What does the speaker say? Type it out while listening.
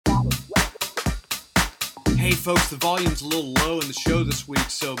Hey folks, the volume's a little low in the show this week,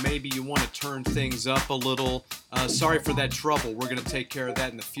 so maybe you want to turn things up a little. Sorry for that trouble. We're going to take care of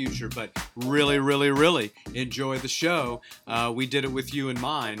that in the future, but really, really, really enjoy the show. We did it with you in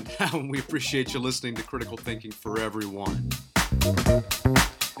mind. We appreciate you listening to Critical Thinking for Everyone.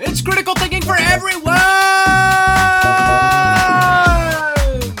 It's Critical Thinking for Everyone!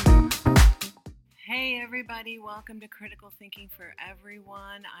 Hey everybody, welcome to Critical Thinking for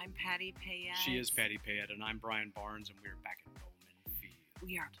Everyone. I'm Patty Payette. She is Patty Payette, and I'm Brian Barnes, and we're back in Bowman Field.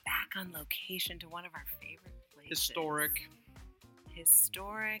 We are back on location to one of our favorite places. Historic.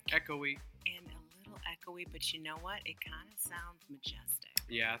 Echoey. And a little echoey, but you know what? It kind of sounds majestic.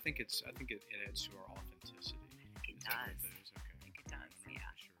 Yeah, I think it adds to our authenticity. I think it does. Okay. I think it does,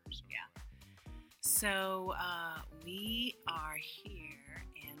 yeah. Sure, so. Yeah. So we are here,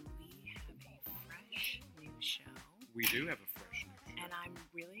 and we have a fresh new show. We do have a fresh new show. And I'm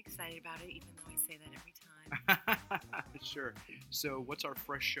really excited about it, even though I say that every time. Sure. So what's our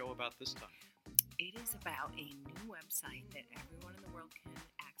fresh show about this time? It is about a new website that everyone in the world can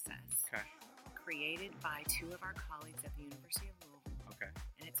access. Okay. Created by two of our colleagues at the University of Louisville. Okay.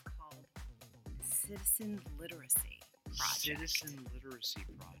 And it's called Citizen Literacy Project. Citizen Literacy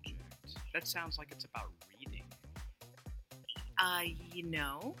Project. That sounds like it's about reading.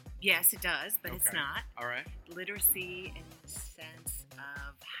 Yes, it does, but it's not. All right. Literacy in the sense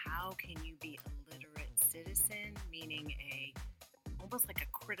of how can you be a literate citizen, meaning almost like a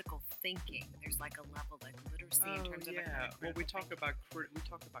critical thinking. There's like a level like literacy in terms of well, we talk about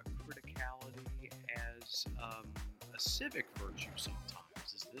criticality as a civic virtue sometimes.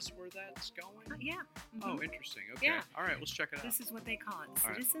 Is this where that's going? Yeah. Mm-hmm. Oh, interesting. Okay. Yeah. All right, let's check it out. This is what they call it.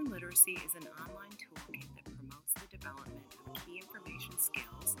 All Citizen literacy is an online toolkit that promotes the development of key information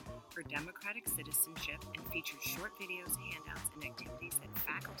skills for democratic citizenship and features short videos, handouts, and activities that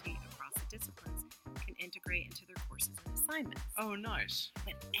faculty across the disciplines can integrate into their courses and assignments. Oh, nice.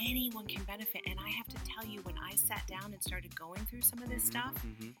 But anyone can benefit, and I have to tell you, when I sat down and started going through some of this stuff,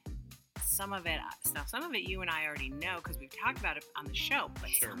 some of it you and I already know because we've talked about it on the show, but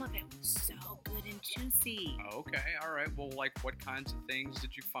some of it was so good and juicy. Okay, all right. Well, like what kinds of things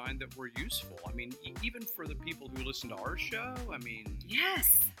did you find that were useful? I mean, even for the people who listen to our show, I mean...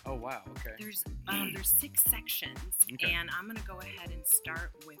 Yes. Oh, wow, okay. There's 6 sections, and I'm going to go ahead and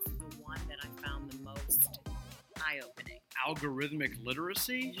start with the one that I found the most eye-opening. Algorithmic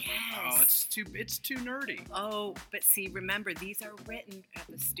literacy? Yes. Oh, it's too nerdy. Oh, but see, remember, these are written at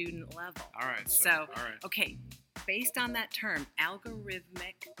the student level. All right. Okay, based on that term,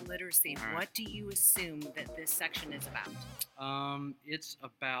 algorithmic literacy, what do you assume that this section is about? It's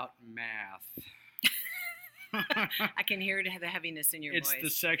about math. I can hear the heaviness in your voice. It's the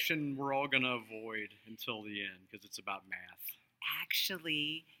section we're all going to avoid until the end because it's about math.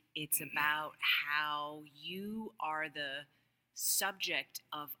 Actually, it's about how you are the subject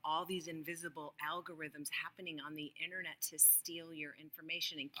of all these invisible algorithms happening on the internet to steal your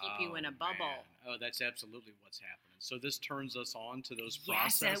information and keep you in a bubble. Man. Oh, that's absolutely what's happening. So this turns us on to those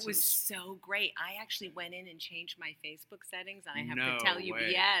processes. Yes, that was so great. I actually went in and changed my Facebook settings, and I have to tell you,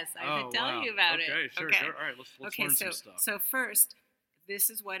 way. Yes, I have to tell you about it. Sure. All right, let's learn some stuff. So first, this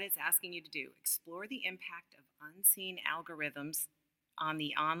is what it's asking you to do. Explore the impact of unseen algorithms on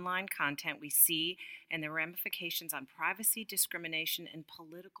the online content we see and the ramifications on privacy, discrimination, and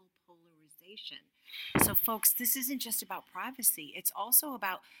political polarization. So, folks, this isn't just about privacy. It's also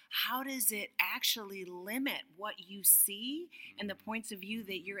about how does it actually limit what you see and the points of view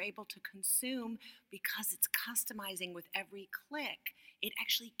that you're able to consume because it's customizing with every click. It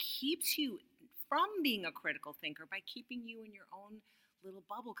actually keeps you from being a critical thinker by keeping you in your own little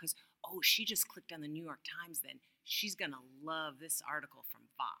bubble because, she just clicked on the New York Times, then she's going to love this article from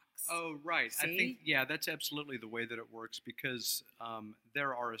Fox. Oh, right. See? I think, that's absolutely the way that it works because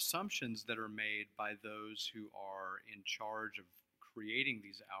there are assumptions that are made by those who are in charge of creating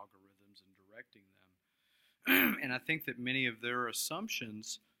these algorithms and directing them. And I think that many of their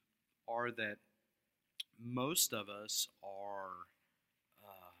assumptions are that most of us are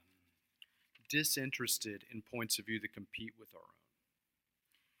disinterested in points of view that compete with our own.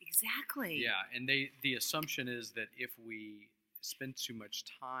 Exactly. Yeah, and the assumption is that if we spend too much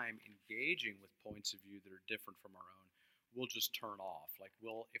time engaging with points of view that are different from our own, we'll just turn off. Like,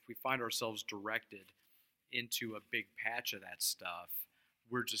 if we find ourselves directed into a big patch of that stuff,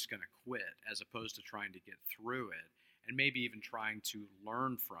 we're just going to quit as opposed to trying to get through it and maybe even trying to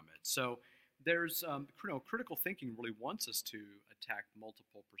learn from it. So there's, critical thinking really wants us to attack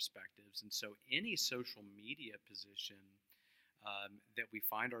multiple perspectives. And so any social media position that we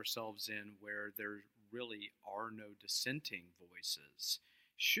find ourselves in where there really are no dissenting voices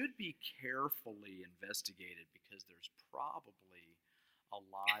should be carefully investigated because there's probably a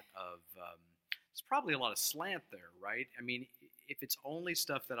lot of it's probably a lot of slant there, right? I mean, if it's only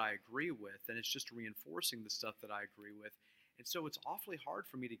stuff that I agree with, then it's just reinforcing the stuff that I agree with, and so it's awfully hard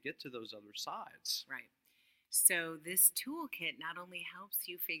for me to get to those other sides. Right. So this toolkit not only helps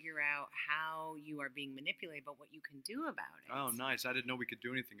you figure out how you are being manipulated, but what you can do about it. Oh, nice! I didn't know we could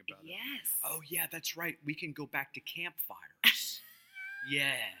do anything about it. Yes. Oh, yeah, that's right. We can go back to campfires.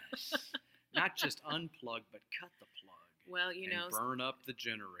 Yes. Not just unplug, but cut the plug. Well, you know, burn up the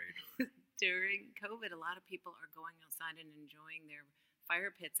generator. during COVID, a lot of people are going outside and enjoying their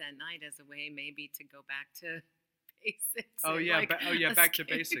fire pits at night as a way maybe to go back to basics. Oh and, yeah, like, back to escape.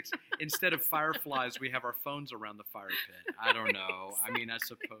 basics. Instead of fireflies, we have our phones around the fire pit. I don't know. I mean, I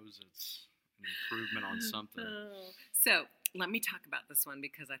suppose it's an improvement on something. So let me talk about this one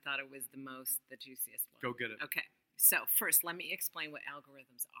because I thought it was the juiciest one. Go get it. Okay. So first, let me explain what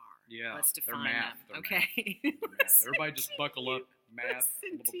algorithms are. Yeah, Let's they're define math. them. They're Okay. math. They're math. Everybody just buckle up. Math.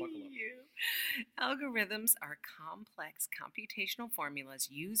 Listen Buckle to up. you. Algorithms are complex computational formulas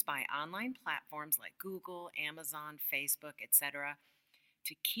used by online platforms like Google, Amazon, Facebook, etc.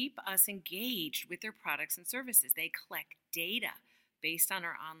 to keep us engaged with their products and services. They collect data based on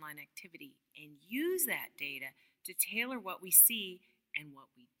our online activity and use that data to tailor what we see and what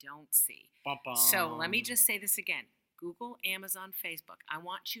we don't see. Bum-bum. So let me just say this again. Google, Amazon, Facebook. I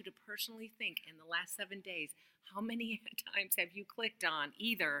want you to personally think in the last 7 days, how many times have you clicked on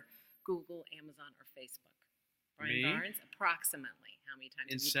either Google, Amazon, or Facebook? Brian Me? Barnes, approximately how many times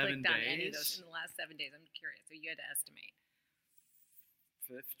In have you 7 clicked on any of days? those in the last 7 days? I'm curious. So you had to estimate.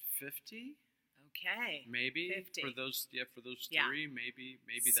 50? Okay. Maybe 50. for those Yeah. three. Maybe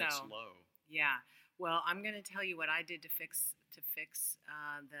that's So, low. Yeah. Well, I'm going to tell you what I did to fix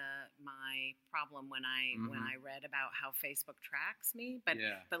my problem when I read about how Facebook tracks me. But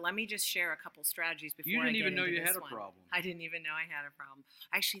Yeah. but let me just share a couple strategies before You didn't I get even know into you this had a one. problem. I didn't even know I had a problem.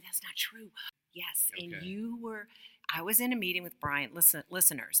 Actually, that's not true. Yes, Okay. and I was in a meeting with Brian.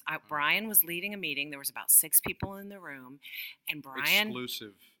 Listeners, Brian was leading a meeting. There was about 6 people in the room, and Brian.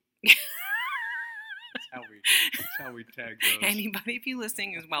 Exclusive. That's how we tag those. Anybody, if you're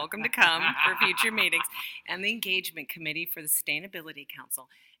listening, is welcome to come for future meetings. And the engagement committee for the Sustainability Council.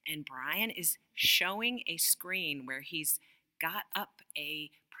 And Brian is showing a screen where he's got up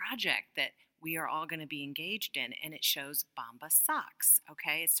a project that we are all going to be engaged in, and it shows Bombas socks.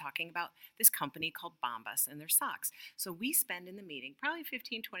 Okay, it's talking about this company called Bombas and their socks. So we spend in the meeting probably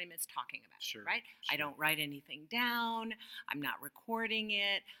 15, 20 minutes talking about Sure, it, right? sure. I don't write anything down. I'm not recording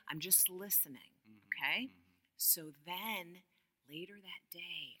it. I'm just listening. Okay. So then later that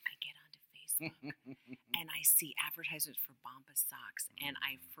day, I get onto Facebook and I see advertisements for Bombas socks and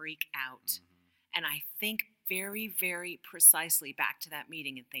I freak out. And I think very, very precisely back to that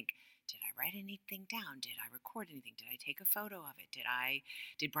meeting and think, did I write anything down? Did I record anything? Did I take a photo of it?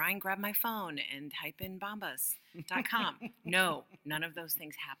 Did Brian grab my phone and type in bombas.com? No, none of those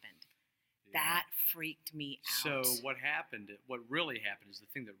things happened. Yeah. That freaked me out. So what really happened is the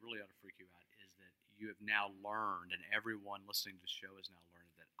thing that really ought to freak you out is that you have now learned, and everyone listening to the show has now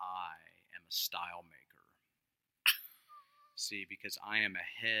learned, that I am a style maker. See, because I am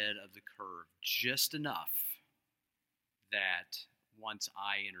ahead of the curve just enough that once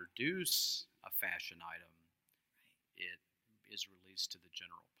I introduce a fashion item, it is released to the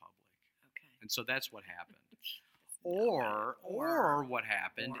general public. Okay. And so that's what happened. Or what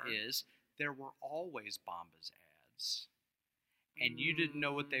happened Or. is there were always Bombas ads. And you didn't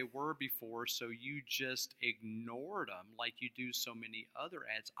know what they were before, so you just ignored them like you do so many other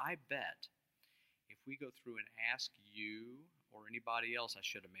ads. I bet if we go through and ask you or anybody else, I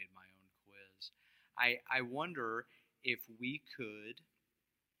should have made my own quiz. I wonder if we could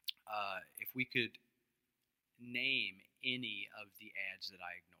name any of the ads that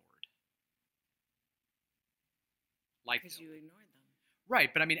I ignored. Like, because you ignored them. right,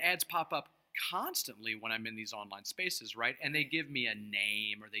 but I mean, ads pop up constantly when I'm in these online spaces, right? And they give me a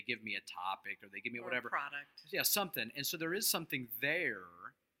name, or they give me a topic, or they give me Or whatever. a product. Yeah, something. And so there is something there,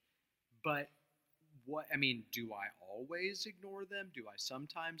 but do I always ignore them? Do I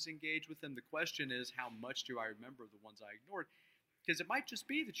sometimes engage with them? The question is, how much do I remember the ones I ignored? Because it might just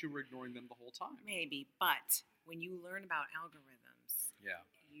be that you were ignoring them the whole time. Maybe, but when you learn about algorithms, Yeah.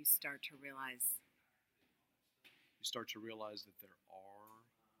 you start to realize that there are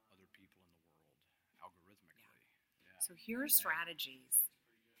other people in the world algorithmically. Yeah. So here are strategies.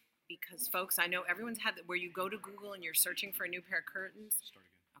 Because, folks, I know everyone's had where you go to Google and you're searching for a new pair of curtains. Start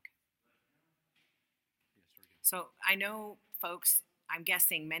again. Okay. Yeah, start again. So I know, folks, I'm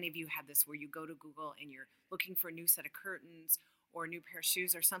guessing many of you have this where you go to Google and you're looking for a new set of curtains, or a new pair of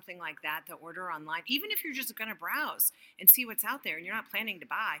shoes or something like that to order online, even if you're just going to browse and see what's out there and you're not planning to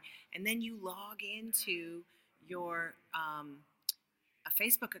buy, and then you log into your a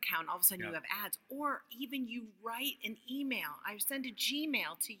Facebook account, all of a sudden you have ads, or even you write an email. I send a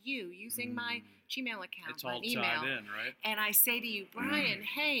Gmail to you using my Gmail account. It's all email, tied in, right? and I say to you, Brian,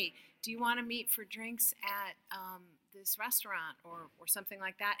 hey, do you want to meet for drinks at this restaurant or something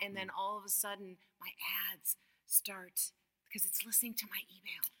like that? And then all of a sudden my ads start because it's listening to my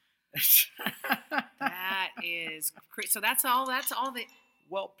email. That is so that's all the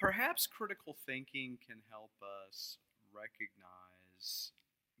Well, perhaps critical thinking can help us recognize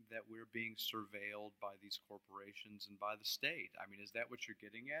that we're being surveilled by these corporations and by the state. I mean, is that what you're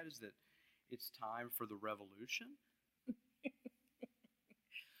getting at? Is that it's time for the revolution?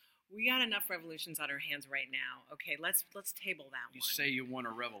 We got enough revolutions on our hands right now. Okay, let's table that one. You say you want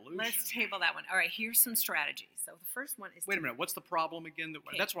a revolution. Let's table that one. All right, here's some strategies. So the first one is... Wait a minute. What's the problem again?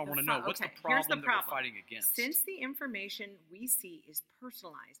 Okay, That's what I want to know. What's the Here's problem the that we're fighting against? Since the information we see is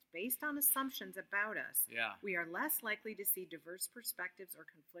personalized based on assumptions about us, we are less likely to see diverse perspectives or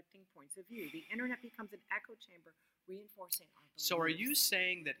conflicting points of view. The internet becomes an echo chamber reinforcing our beliefs. So are you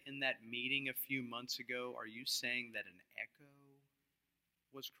saying that in that meeting a few months ago, are you saying that an echo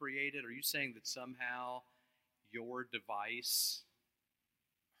was created? Are you saying that somehow your device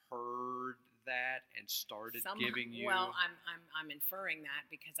heard that and started giving you? Well, I'm inferring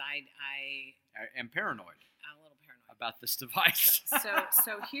that because I am paranoid. I'm a little paranoid about this device.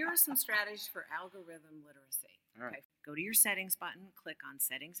 so here are some strategies for algorithm literacy. All right. Okay. Go to your settings button, click on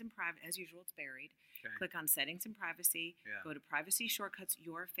settings and privacy. As usual, it's buried. Okay. Click on settings and privacy. Yeah. Go to privacy shortcuts,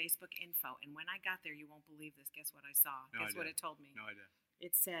 your Facebook info. And when I got there, you won't believe this. Guess what I saw? Guess what it told me? No idea.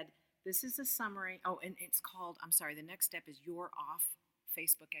 It said, this is a summary. Oh, and it's called, I'm sorry, the next step is your off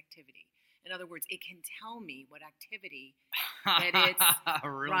Facebook activity. In other words, it can tell me what activity that it's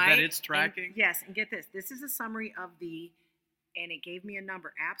really? Right? That it's tracking? And, yes, and get this. This is a summary of and it gave me a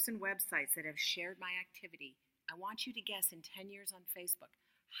number, apps and websites that have shared my activity. I want you to guess in 10 years on Facebook,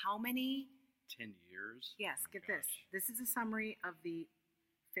 how many? 10 years? Yes, get this. This is a summary of the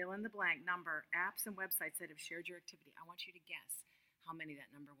fill in the blank number, apps and websites that have shared your activity. I want you to guess how many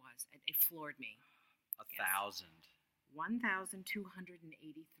that number was. It floored me. 1,000.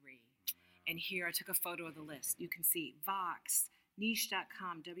 1,283. And here I took a photo of the list. You can see Vox,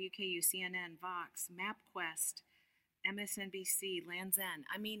 Niche.com, WKU, CNN, Vox, MapQuest, MSNBC, Land's End.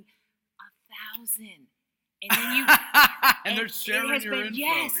 I mean, 1,000. And then you and they're sharing your info.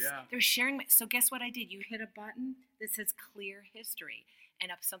 Yes, they're sharing. So guess what I did? You hit a button that says Clear History,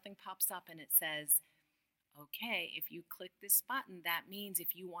 and something pops up and it says, okay, if you click this button, that means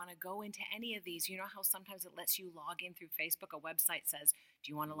if you want to go into any of these, you know how sometimes it lets you log in through Facebook. A website says,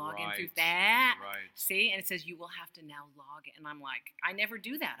 do you want to log in through that? Right. See, and it says you will have to now log in. And I'm like, I never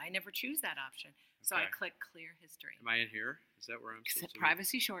do that. I never choose that option. So I click Clear History. Am I in here? Is that where I'm supposed to be?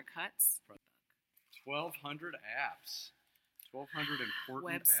 Privacy shortcuts. 1,200 apps. 1,200 important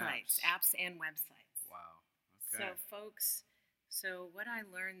websites, apps and websites. Wow. Okay. So, folks, what I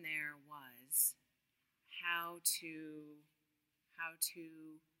learned there was how to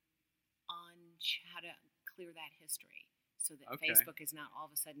clear that history so that Facebook is not all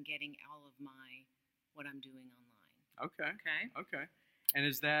of a sudden getting all of what I'm doing online. Okay. And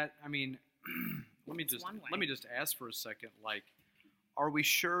is that, I mean, let me just ask for a second, like, are we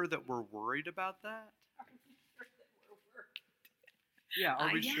sure that we're worried about that? Are we sure that we're worried? Yeah,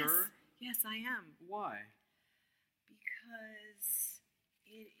 are we yes. sure? Yes, I am. Why? Because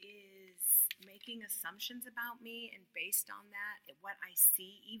it is making assumptions about me, and based on that, what I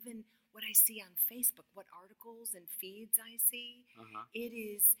see, even what I see on Facebook, what articles and feeds I see, it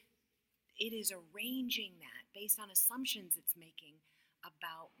is arranging that based on assumptions it's making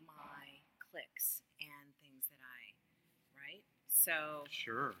about my clicks and things that right? So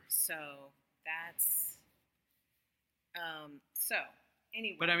sure. So that's so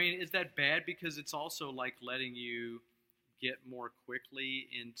anyway. But I mean, is that bad because it's also like letting you get more quickly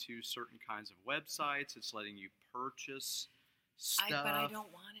into certain kinds of websites? It's letting you purchase stuff. But I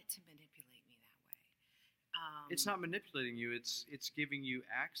don't want it to manipulate me that way. It's not manipulating you. It's giving you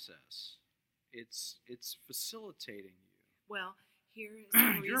access. It's facilitating you. Well, here's some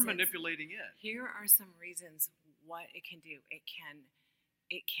reasons. You're manipulating it. Here are some reasons what it can do. It can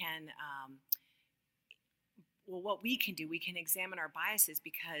what we can do, we can examine our biases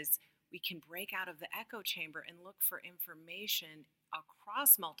because we can break out of the echo chamber and look for information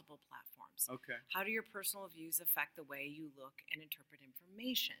across multiple platforms. Okay. How do your personal views affect the way you look and interpret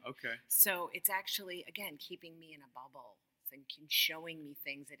information? Okay. So it's actually, again, keeping me in a bubble and showing me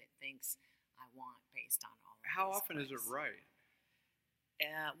things that it thinks I want based on all of How these often is it right?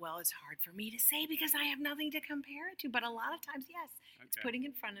 Well, it's hard for me to say because I have nothing to compare it to. But a lot of times, yes, it's Okay. putting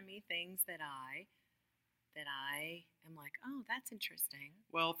in front of me things that I am like, oh, that's interesting.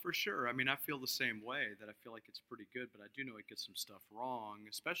 Well, for sure. I mean, I feel the same way, that I feel like it's pretty good, but I do know it gets some stuff wrong,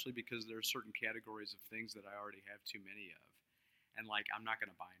 especially because there are certain categories of things that I already have too many of. And like, I'm not going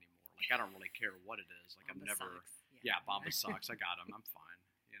to buy anymore. Like, I don't really care what it is. Like, I'm Bombas never, socks. yeah, Bombas socks. I got them. I'm fine,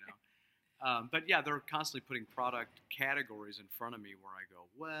 you know. But yeah, they're constantly putting product categories in front of me where I go,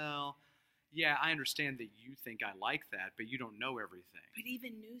 well, yeah, I understand that you think I like that, but you don't know everything. But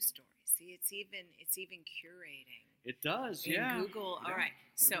even news stories. See, it's even curating. It does, In yeah. Google. Yeah. All right.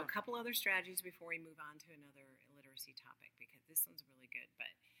 So Okay. a couple other strategies before we move on to another literacy topic because this one's really good. But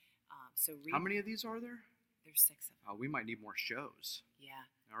so read. How many of these are there? There's 6 of them. Oh, we might need more shows. Yeah.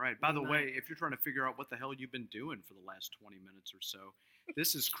 All right. By We the might. way, if you're trying to figure out what the hell you've been doing for the last 20 minutes or so,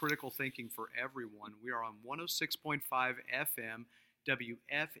 this is Critical Thinking for Everyone. We are on 106.5 FM,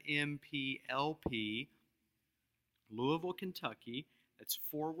 WFMPLP, Louisville, Kentucky. It's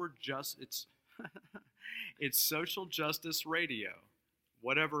it's social justice radio.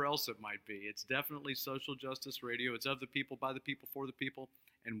 Whatever else it might be. It's definitely social justice radio. It's of the people, by the people, for the people.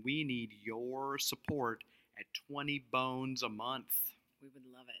 And we need your support at 20 bones a month. We would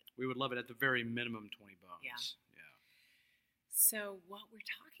love it. We would love it at the very minimum 20 bones. Yeah. Yeah. So what we're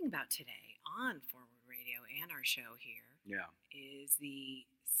talking about today on Forward Radio and our show here Yeah. is the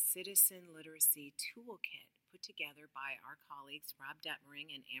Citizen Literacy Toolkit put together by our colleagues Rob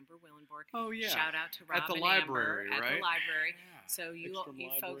Detmering and Amber Willenborg. Oh, yeah. Shout out to Rob At the and library, Amber right? at the library. Yeah. So you Extra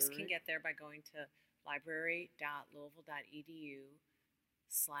folks can library. get there by going to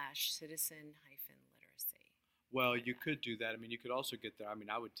library.louisville.edu/citizen-literacy. Well, you could do that. I mean, you could also get there. I mean,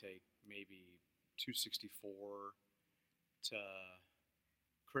 I would take maybe 264 to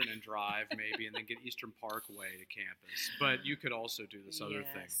Crittenden Drive, maybe, and then get Eastern Parkway to campus. But you could also do this other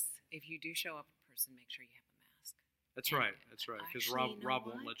thing. If you do show up in person, make sure you have a mask. That's And right. That's right. Because actually, you know Rob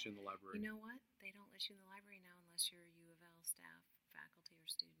won't what? let you in the library You know what? They don't let you in the library now unless you're a U of L staff, faculty, or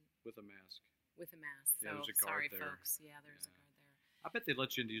student with a mask. with a mask. Yeah, So there's a guard sorry, there. folks. Yeah, there's a Yeah. guard there. I bet they'd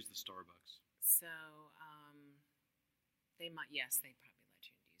let you in to use the Starbucks. So they might. Yes, they'd probably let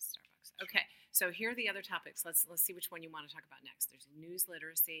you use Starbucks. Okay. So here are the other topics. Let's see which one you want to talk about next. There's news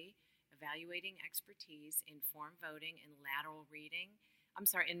literacy, evaluating expertise, informed voting, and lateral reading. I'm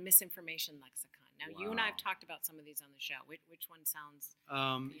sorry, and misinformation lexicon. Now, you and I have Wow. talked about some of these on the show. Which one sounds?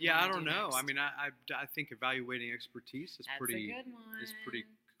 You Yeah, I wanna don't do know. next? I mean, I think evaluating expertise is That's pretty a good one. is pretty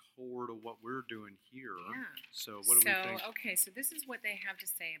core to what we're doing here. Yeah. So what do we think? Okay, so this is what they have to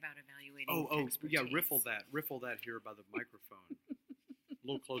say about evaluating Oh, expertise. yeah, riffle that here by the microphone. A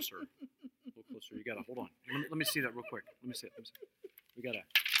little closer. A little closer. You gotta hold on. Let me see that real quick. Let me see it. We gotta.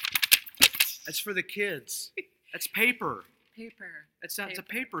 That's for the kids. That's paper. Paper. It's a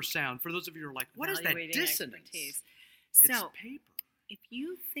paper sound. For those of you who are like, what is that Evaluating dissonance? expertise. It's So, paper. if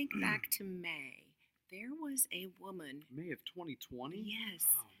you think back to May, there was a woman. May of 2020. Yes.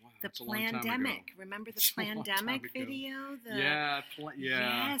 Oh, wow. The That's a long time ago. pandemic. Remember the That's a long time pandemic ago. video? Yeah.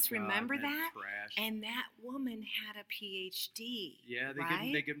 Yes, God, remember man, that? Trash. And that woman had a PhD. Yeah,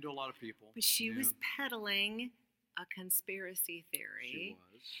 right? they give them to a lot of people. But she Yeah, was peddling a conspiracy She theory.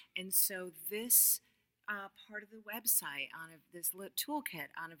 was. And so this part of the website this toolkit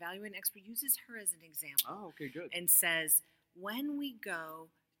on evaluating expert uses her as an example Oh, okay, good. and says when we go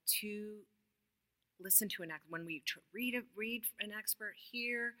to listen to when we read an expert,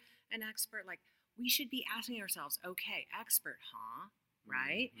 hear an expert, like we should be asking ourselves, okay, expert, huh?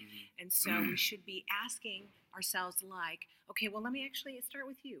 Right? Mhm. And so we should be asking ourselves like, okay, well, let me actually start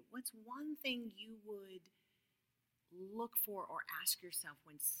with you. What's one thing you would look for or ask yourself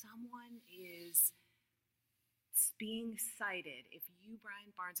when someone is being cited? If you,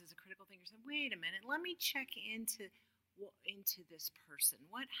 Brian Barnes, as a critical thinker, said, wait a minute, let me check into this person.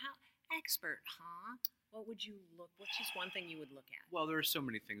 How expert, huh? What would you what's just one thing you would look at? Well, there are so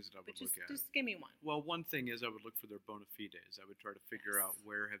many things that I would But look at. just give me one. Well, one thing is I would look for their bona fides. I would try to figure Yes. out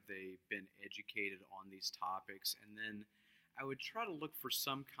where have they been educated on these topics, and then I would try to look for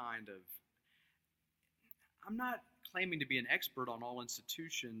some kind of. I'm not claiming to be an expert on all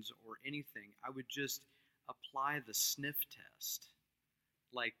institutions or anything. I would just apply the sniff test.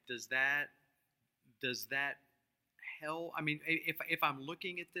 Like, does that help? I mean, if I'm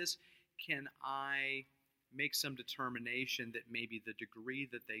looking at this, can I make some determination that maybe the degree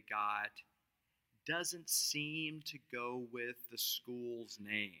that they got doesn't seem to go with the school's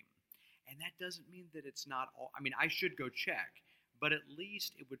name? And that doesn't mean that it's not all. I mean, I should go check, but at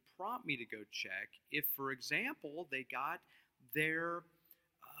least it would prompt me to go check if, for example, they got their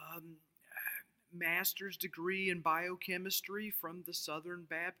master's degree in biochemistry from the Southern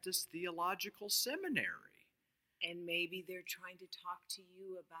Baptist Theological Seminary. And maybe they're trying to talk to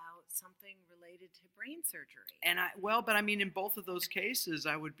you about something related to brain surgery. And but I mean, in both of those cases,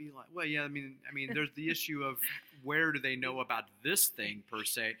 I would be like, well, yeah, I mean, there's the issue of where do they know about this thing per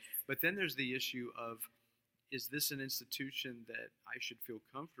se, but then there's the issue of, is this an institution that I should feel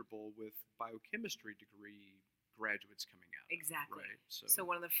comfortable with biochemistry degree graduates coming out of? Exactly. Right. So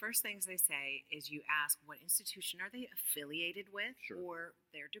one of the first things they say is you ask what institution are they affiliated with, Sure. or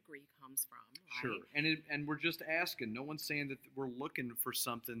their degree comes from. Right? Sure. And we're just asking. No one's saying that we're looking for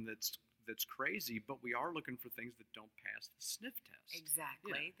something that's crazy, but we are looking for things that don't pass the sniff test.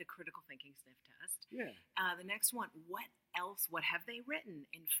 Exactly. The critical thinking sniff test. Yeah. The next one, what else? What have they written?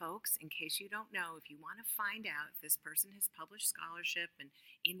 And folks, in case you don't know, if you want to find out if this person has published scholarship and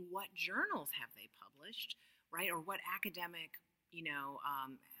in what journals have they published, right? Or what academic,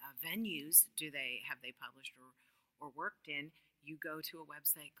 venues have they published or worked in? You go to a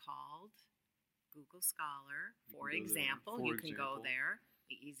website called Google Scholar, for example. You can go there.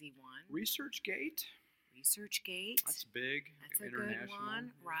 The easy one. ResearchGate. ResearchGate. That's big. That's a good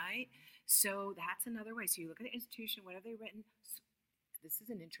one, right? So that's another way. So you look at the institution, what have they written? So this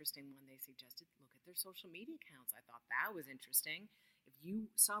is an interesting one they suggested. Look at their social media accounts. I thought that was interesting. If you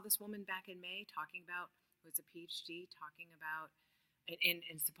saw this woman back in May talking about, who was a PhD, talking about,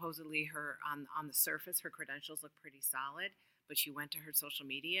 and supposedly her, on the surface, her credentials look pretty solid, but she went to her social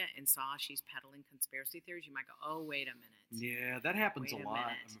media and saw she's peddling conspiracy theories, you might go, oh, wait a minute. Yeah, that happens a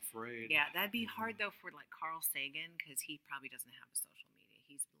lot, minute. I'm afraid. Yeah, that'd be hard, though, for like Carl Sagan, because he probably doesn't have a social media.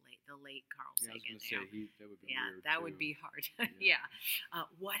 He's the late Carl Sagan. I was going to say, that would be weird, that too. would be hard. Yeah.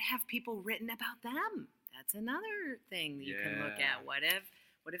 What have people written about them? That's another thing that you can look at. What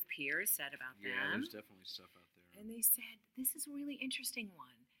have peers said about them? Yeah, there's definitely stuff out there. And they said, this is a really interesting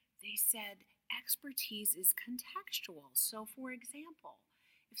one. They said expertise is contextual. So, for example,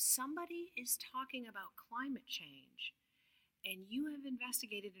 if somebody is talking about climate change and you have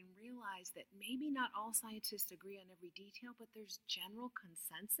investigated and realized that maybe not all scientists agree on every detail, but there's general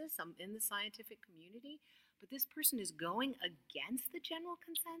consensus in the scientific community, but this person is going against the general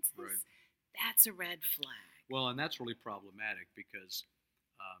consensus, right. That's a red flag. Well, and that's really problematic because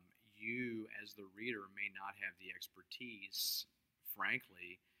you, as the reader, may not have the expertise,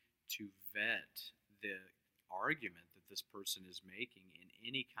 frankly, to vet the argument that this person is making in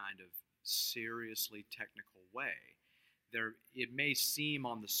any kind of seriously technical way. It may seem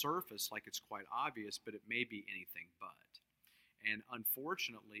on the surface like it's quite obvious, but it may be anything but. And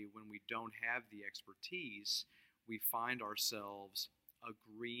unfortunately, when we don't have the expertise, we find ourselves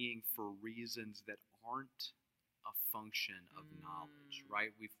agreeing for reasons that aren't a function of knowledge, right?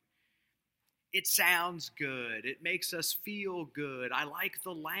 It sounds good. It makes us feel good. I like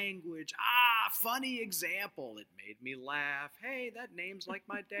the language. Funny example. It made me laugh. Hey, that name's like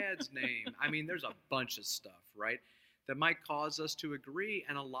my dad's name. I mean, there's a bunch of stuff, right, that might cause us to agree,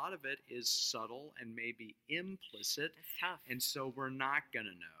 and a lot of it is subtle and maybe implicit. It's tough. And so we're not going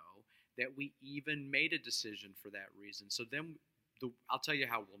to know that we even made a decision for that reason. So then I'll tell you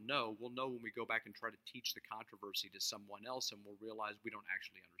how we'll know. We'll know when we go back and try to teach the controversy to someone else, and we'll realize we don't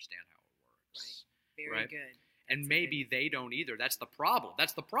actually understand how it works. Right. Very good. And maybe they don't either. That's the problem.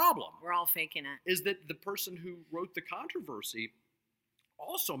 We're all faking it. Is that the person who wrote the controversy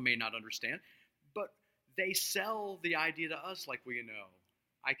also may not understand, but they sell the idea to us like, well,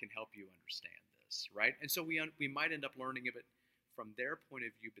 I can help you understand this, right? And so we might end up learning of it from their point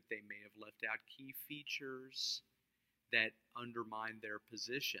of view, but they may have left out key features that undermine their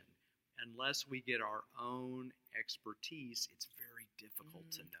position. Unless we get our own expertise, it's very difficult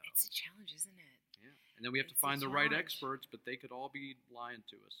to know. It's a challenge, isn't it? Yeah. And then we have to find the right experts, but they could all be lying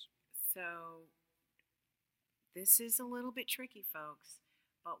to us. So this is a little bit tricky, folks.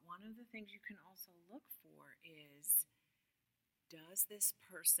 But one of the things you can also look for is, does this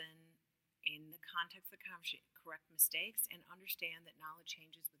person, in the context of the conversation, correct mistakes and understand that knowledge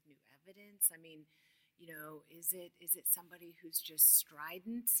changes with new evidence? I mean, is it somebody who's just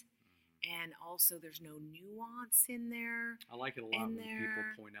strident? And also there's no nuance in there. I like it a lot when people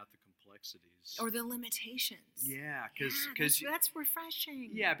point out the complexities. Or the limitations. Yeah, because that's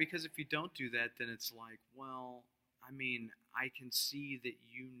refreshing. Yeah, because if you don't do that, then it's like, well, I mean, I can see that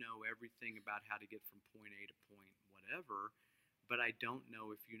you know everything about how to get from point A to point whatever, but I don't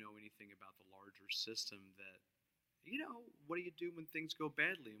know if you know anything about the larger system that, what do you do when things go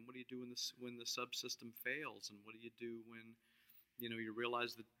badly? And what do you do when the subsystem fails? And what do you do when you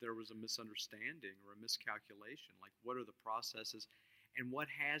realize that there was a misunderstanding or a miscalculation? Like, what are the processes and what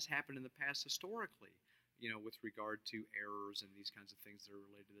has happened in the past historically? with regard to errors and these kinds of things that are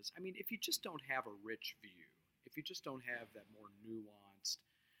related to this. I mean, if you just don't have a rich view, if you just don't have that more nuanced,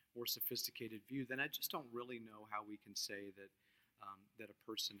 more sophisticated view, then I just don't really know how we can say that a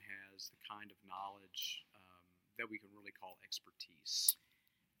person has the kind of knowledge that we can really call expertise.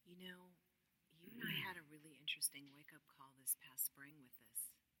 You know, you and I had a really interesting wake-up call this past spring with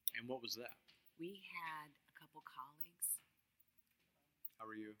this. And what was that? We had a couple colleagues. How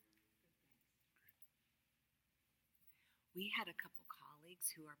are you? We had a couple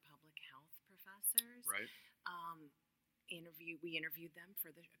colleagues who are public health professors. Right. We interviewed them for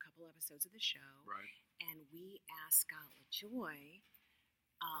a couple episodes of the show. Right. And we asked Scott LaJoy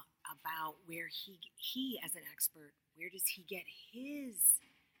about where he as an expert, where does he get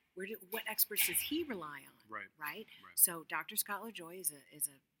what experts does he rely on? Right. So Dr. Scott LaJoy is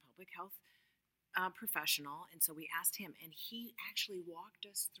a public health professional, and so we asked him, and he actually walked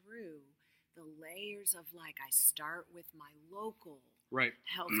us through the layers of, like, I start with my local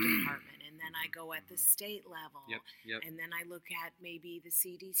health department, and then I go at the state level, and then I look at maybe the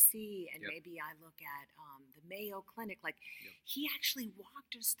CDC, and maybe I look at the Mayo Clinic. Like, he actually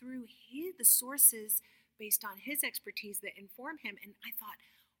walked us through the sources based on his expertise that inform him, and I thought,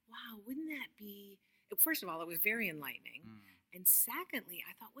 wow, wouldn't that be, first of all, it was very enlightening, and secondly,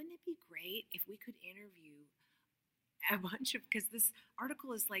 I thought, wouldn't it be great if we could interview a bunch of, because this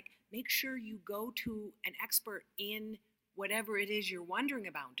article is like, make sure you go to an expert in whatever it is you're wondering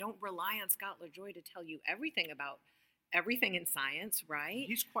about. Don't rely on Scott LaJoy to tell you everything about everything in science, right?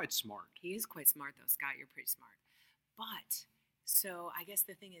 He's quite smart. He is quite smart, though. Scott, you're pretty smart. But, so I guess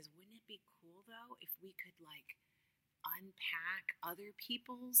the thing is, wouldn't it be cool, though, if we could, like, unpack other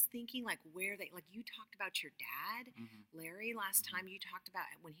people's thinking, like where like you talked about your dad, Larry, last time you talked about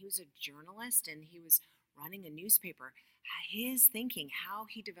when he was a journalist and he was running a newspaper, his thinking, how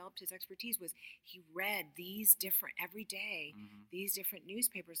he developed his expertise was he read these different, every day, these different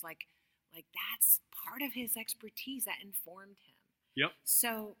newspapers, like that's part of his expertise that informed him. Yep.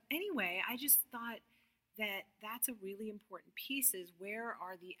 So anyway, I just thought that's a really important piece, is where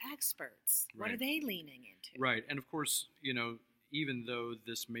are the experts? What are they leaning into? Right. And of course, even though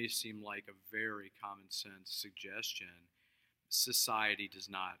this may seem like a very common sense suggestion, society does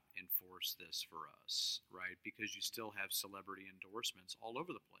not enforce this for us, right? Because you still have celebrity endorsements all over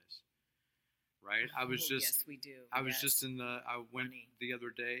the place, right? Yes, we do. I went the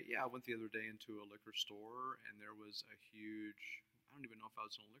other day into a liquor store, and there was a huge, I don't even know if I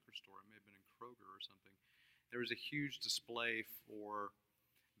was in a liquor store, it may have been in Kroger or something. There was a huge display for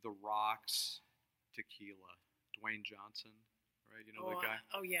The Rock's tequila, Dwayne Johnson, right? You know that guy?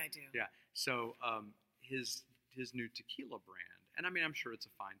 Oh yeah, I do. Yeah. So his new tequila brand, and I mean, I'm sure it's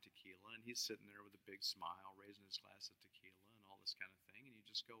a fine tequila, and he's sitting there with a big smile, raising his glass of tequila and all this kind of thing, and you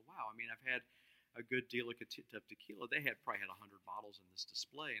just go, wow. I mean, I've had a good deal of tequila. They probably had 100 bottles in this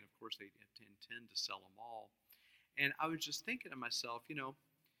display, and of course they intend to sell them all. And I was just thinking to myself, The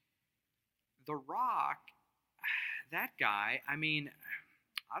Rock, that guy, I mean,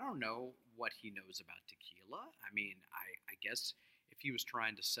 I don't know what he knows about tequila. I mean, I guess if he was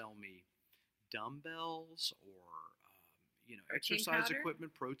trying to sell me dumbbells or, exercise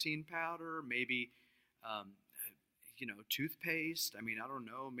equipment, protein powder, maybe, toothpaste. I mean, I don't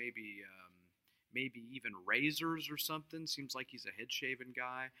know, maybe even razors or something. Seems like he's a head-shaven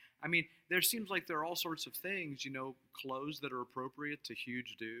guy. I mean, there seems like there are all sorts of things, clothes that are appropriate to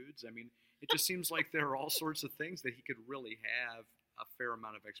huge dudes. I mean, it just seems like there are all sorts of things that he could really have a fair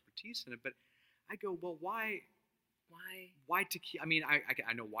amount of expertise in it. But I go, well, why tequila? I mean,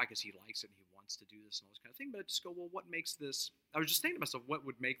 I know why, because he likes it and he wants to do this and all this kind of thing. But I just go, well, what makes this? I was just thinking to myself, what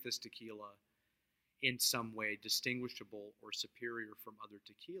would make this tequila in some way distinguishable or superior from other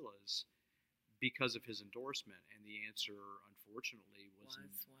tequilas because of his endorsement? And the answer, unfortunately, was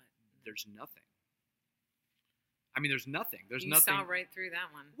what? There's nothing. I mean, there's nothing. There's nothing. You saw right through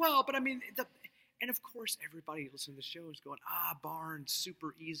that one. Well, but I mean, and of course, everybody listening to the show is going, Barnes,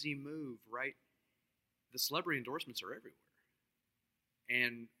 super easy move, right? The celebrity endorsements are everywhere.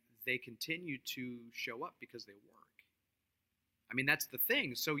 And they continue to show up because they work. I mean, that's the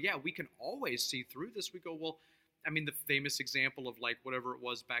thing. So, yeah, we can always see through this. We go, well, I mean, the famous example of, like, whatever it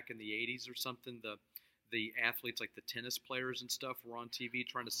was back in the 80s or something, the athletes, like the tennis players and stuff, were on TV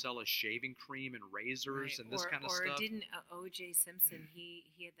trying to sell us shaving cream and razors and this kind of stuff. Or didn't O.J. Simpson, he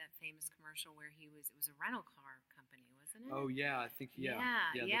had that famous commercial where it was a rental car company, wasn't it? Oh, yeah, I think, yeah.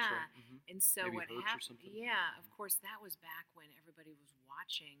 Yeah. That's right. Mm-hmm. And so maybe what happened, of course, that was back when everybody was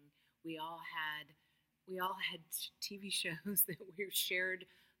watching. We all had TV shows that we shared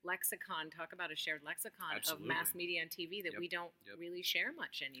lexicon, talk about a shared lexicon of mass media and TV that we don't really share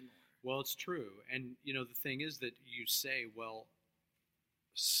much anymore. Well, it's true. And, the thing is that you say, well,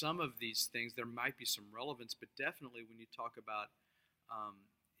 some of these things, there might be some relevance, but definitely when you talk about, um,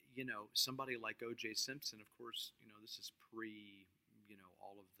 somebody like O.J. Simpson, of course, this is pre,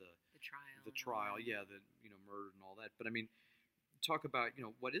 all of The the trial, trial. yeah, the, murder and all that. But I mean, talk about,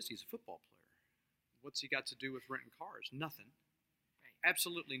 what is he? He's a football player. What's he got to do with renting cars? Nothing. Right.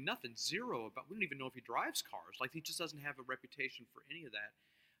 Absolutely nothing. Zero about. We don't even know if he drives cars. Like, he just doesn't have a reputation for any of that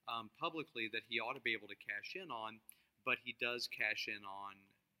publicly that he ought to be able to cash in on. But he does cash in on,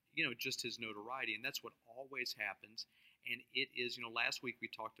 just his notoriety, and that's what always happens. And it is, last week we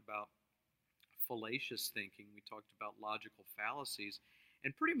talked about fallacious thinking. We talked about logical fallacies.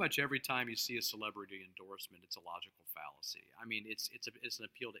 And pretty much every time you see a celebrity endorsement, it's a logical fallacy. I mean, it's an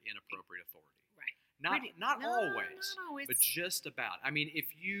appeal to inappropriate authority. Right. Not always, Not always. but just about. I mean, if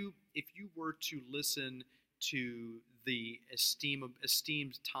you were to listen to the esteemed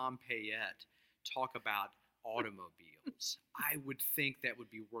Tom Payette talk about automobiles, I would think that would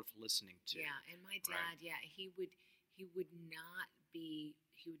be worth listening to. Yeah, and my dad, right? yeah, he would not be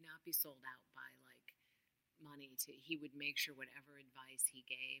sold out by like money to. He would make sure whatever advice he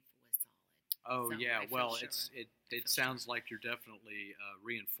gave was solid. Oh So yeah, I feel well, sure. it sounds like you're definitely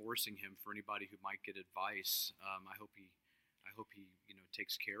reinforcing him for anybody who might get advice. I hope he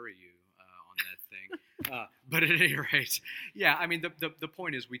takes care of you on that thing. But at any rate, yeah, I mean the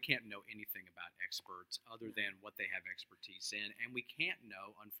point is we can't know anything about experts other than what they have expertise in, and we can't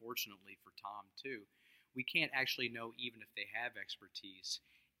know, unfortunately for Tom too, we can't actually know even if they have expertise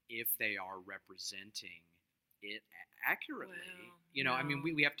if they are representing it accurately. Well, I mean,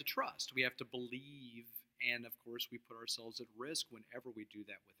 no. we have to trust, we have to believe, and of course we put ourselves at risk whenever we do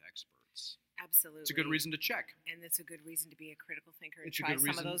that with experts. Absolutely. It's a good reason to check. And it's a good reason to be a critical thinker and It's a try good some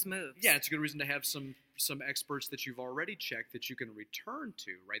reason, of those moves. Yeah, it's a good reason to have some experts that you've already checked that you can return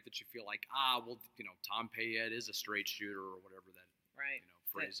to, right? That you feel like, well, Tom Payette is a straight shooter or whatever that right.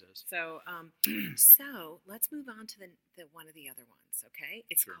 Phrase is. So, so let's move on to the one of the other ones. Okay,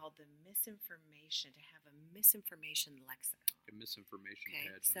 it's Sure. called the misinformation. To have a misinformation lexicon. A misinformation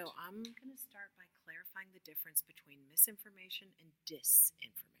Okay, pageant. so I'm going to start by clarifying the difference between misinformation and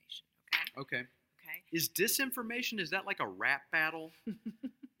disinformation. Okay. Okay. Okay. Is disinformation, is that like a rap battle?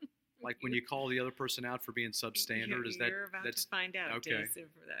 Like when you call the other person out for being substandard? Is that You're about to find out. okay?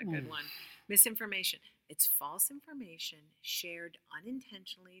 That good one. Misinformation. It's false information shared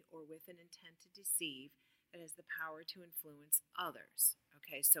unintentionally or with an intent to deceive that has the power to influence others.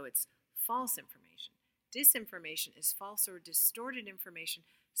 Okay, so it's false information. Disinformation is false or distorted information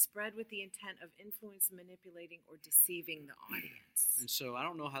spread with the intent of influence, manipulating, or deceiving the audience. And so I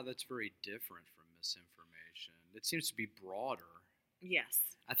don't know how that's very different from misinformation. It seems to be broader. Yes.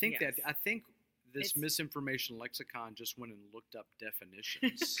 I think yes. this misinformation lexicon just went and looked up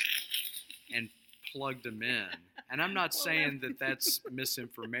definitions and plugged them in. And I'm not saying that that's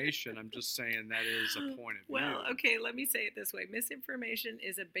misinformation. I'm just saying that is a point of view. Well, okay, let me say it this way. Misinformation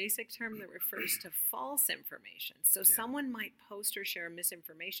is a basic term that refers to false information. So someone might post or share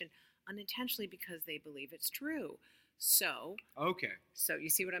misinformation unintentionally because they believe it's true. So okay. So you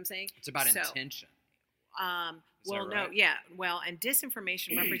see what I'm saying? It's about intention. Well, right? no, yeah. Well, and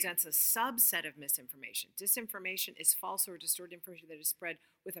disinformation represents a subset of misinformation. Disinformation is false or distorted information that is spread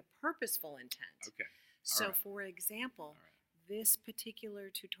with a purposeful intent. Okay. So, for example, this particular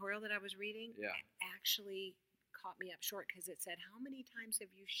tutorial that I was reading actually caught me up short because it said, how many times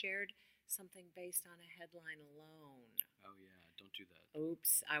have you shared something based on a headline alone? Oh, yeah. Don't do that.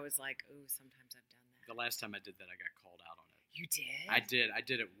 Oops. I was like, ooh, sometimes I've done that. The last time I did that, I got called out on it. You did? I did. I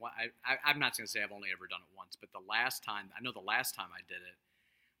did it. I'm not going to say I've only ever done it once, but the last time I did it,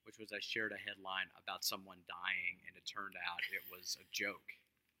 which was I shared a headline about someone dying, and it turned out it was a joke.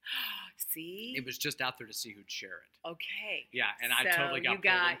 See? It was just out there to see who'd share it. Okay. Yeah, and I totally got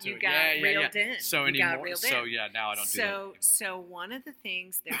pulled into it. Reeled in. So anymore. So now I don't do that anymore. So one of the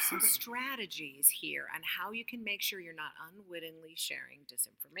things, there's some strategies here on how you can make sure you're not unwittingly sharing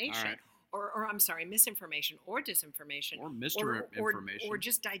disinformation. Or I'm sorry, misinformation or disinformation. Or misinformation. Or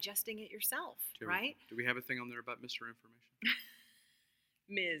just digesting it yourself, right? Do we have a thing on there about misinformation?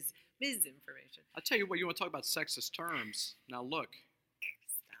 Misinformation. I'll tell you what, you want to talk about sexist terms. Now look.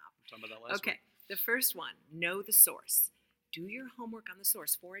 Stop. I'm talking about that last week. Okay, the first one, know the source. Do your homework on the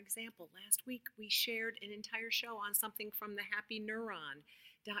source. For example, last week we shared an entire show on something from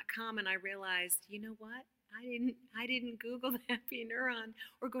thehappyneuron.com, and I realized, you know what? I didn't Google the happy neuron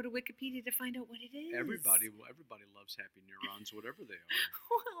or go to Wikipedia to find out what it is. Everybody loves happy neurons, whatever they are.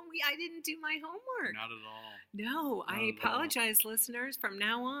 Well, I didn't do my homework. Not at all. No, Not I at all. apologize, listeners. From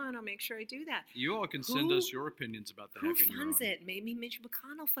now on, I'll make sure I do that. You all can send us your opinions about the happy neuron. Who funds it? Maybe Mitch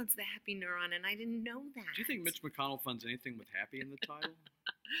McConnell funds the happy neuron, and I didn't know that. Do you think Mitch McConnell funds anything with happy in the title?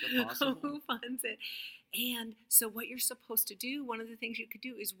 Is that possible? Who funds it? And so what you're supposed to do, one of the things you could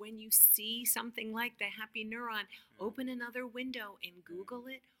do is when you see something like the happy neuron, open another window and Google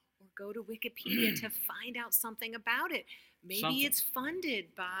it or go to Wikipedia to find out something about it. Maybe it's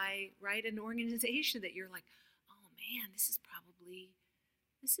funded by, an organization that you're like, oh man,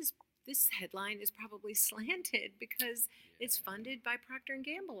 this headline is probably slanted because it's funded by Procter &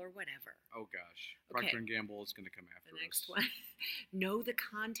 Gamble or whatever. Oh gosh. Procter & Gamble is going to come after us. The next one. Know the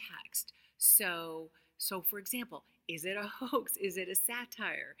context. So for example, is it a hoax? Is it a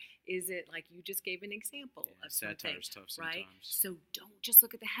satire? Is it like you just gave an example of something? Satire's tough sometimes. Right? So don't just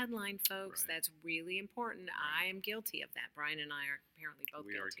look at the headline, folks. Right. That's really important. Right. I am guilty of that. Brian and I are apparently both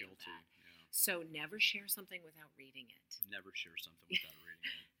guilty. We are guilty. Of that. Yeah. So never share something without reading it. Never share something without reading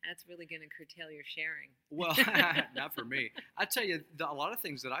it. That's really going to curtail your sharing. Well, not for me. I tell you, a lot of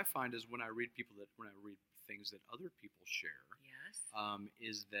things that I find is when I read things that other people share. Yes.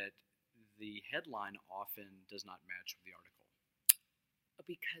 Is that the headline often does not match with the article.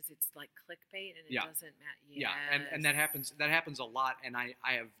 Because it's like clickbait and it doesn't match. Yes. Yeah, and that happens a lot. And I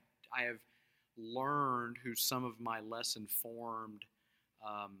have learned who some of my less informed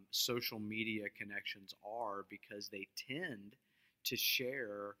social media connections are because they tend to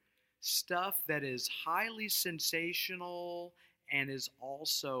share stuff that is highly sensational and is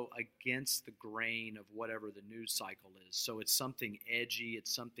also against the grain of whatever the news cycle is. So it's something edgy,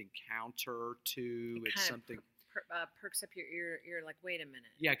 it's something counter to, it's something... perks up your ear. You're like, wait a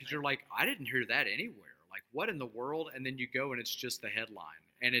minute. Yeah, because you're like, I didn't hear that anywhere. Like, what in the world? And then you go and it's just the headline.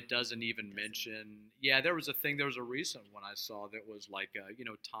 And it doesn't even mention... Yeah, there was a recent one I saw that was like,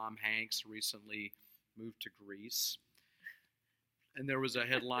 Tom Hanks recently moved to Greece. And there was a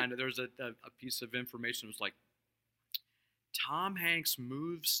headline, there was a piece of information. It was like, Tom Hanks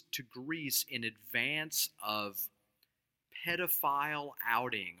moves to Greece in advance of pedophile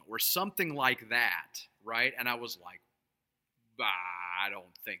outing or something like that, right? And I was like, I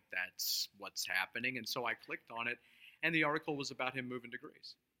don't think that's what's happening. And so I clicked on it, and the article was about him moving to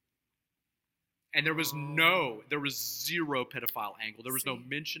Greece. And there was zero pedophile angle. There was no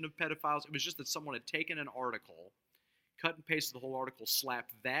mention of pedophiles. It was just that someone had taken an article, cut and pasted the whole article,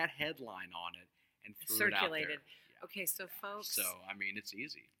 slapped that headline on it, and threw it out there. Yeah. Okay, so folks... So, I mean, it's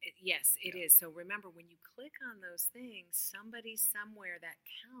easy. Yes, it is. So remember, when you click on those things, somebody somewhere that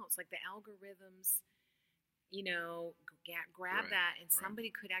counts, like the algorithms, grab that, and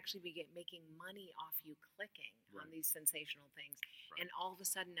somebody could actually be making money off you clicking on these sensational things. Right. And all of a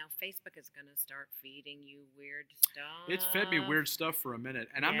sudden now Facebook is going to start feeding you weird stuff. It's fed me weird stuff for a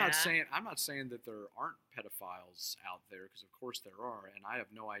minute. And I'm not saying that there aren't pedophiles out there, because of course there are, and I have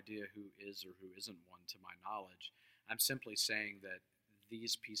no idea who is or who isn't one to my knowledge. I'm simply saying that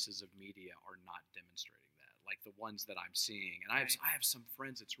these pieces of media are not demonstrating that, like the ones that I'm seeing. And I have some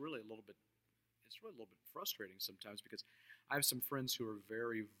friends. It's really a little bit frustrating sometimes, because I have some friends who are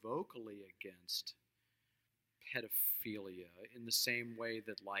very vocally against pedophilia in the same way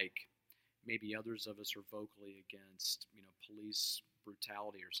that, like, maybe others of us are vocally against, police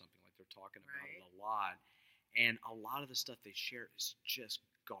brutality or something. Like, they're talking about it a lot. And a lot of the stuff they share is just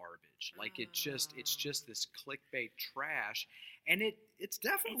garbage. Like, it's just this clickbait trash, and it's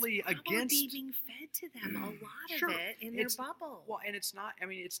definitely against being fed to them, a lot of it in their bubble. Well, and it's not. I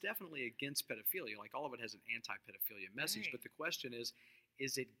mean, it's definitely against pedophilia. Like, all of it has an anti-pedophilia message. But the question is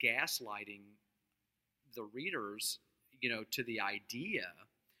it gaslighting the readers, to the idea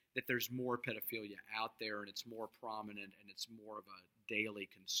that there's more pedophilia out there and it's more prominent and it's more of a daily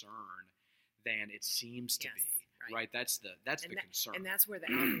concern than it seems to be. Right. That's the concern. And that's where the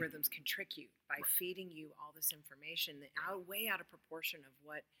algorithms can trick you by feeding you all this information that way out of proportion of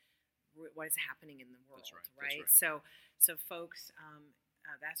what is happening in the world. That's right. So folks,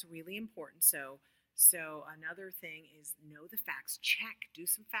 that's really important. So another thing is know the facts. Do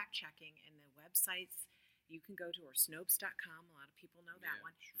some fact checking, and the websites you can go to are Snopes.com. A lot of people know that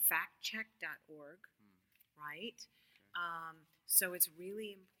one. Sure. Factcheck.org. Right. Okay. So it's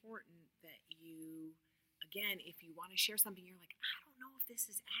really important that you. Again, if you want to share something, you're like, I don't know if this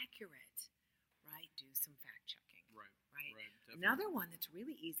is accurate, right? Do some fact checking. Right. Another one that's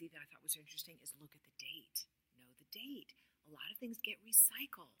really easy that I thought was interesting is look at the date. Know the date. A lot of things get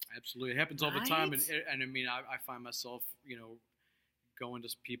recycled. Absolutely. It happens all the time. And I mean, I find myself, going to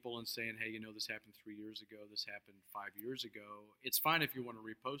people and saying, hey, this happened 3 years ago, this happened 5 years ago. It's fine if you want to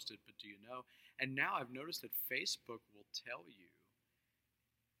repost it, but do you know? And now I've noticed that Facebook will tell you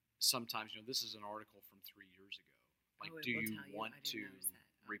sometimes, this is an article from 3 years ago. Like, Oh, it do will you tell you. want I didn't to? notice that.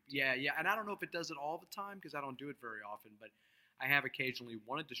 Yeah. And I don't know if it does it all the time because I don't do it very often, but I have occasionally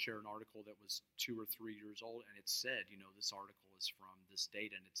wanted to share an article that was 2 or 3 years old, and it said, this article is from this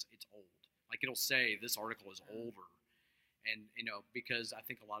date and it's old. Like it'll say this article is older, and because I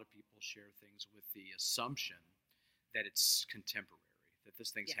think a lot of people share things with the assumption that it's contemporary, that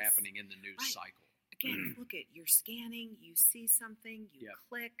this thing's Yes. happening in the news Right. cycle. Again, look at you're scanning, you see something, you Yep.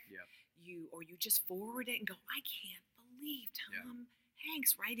 click, Yep. you just forward it and go, I can't believe Yeah. Tom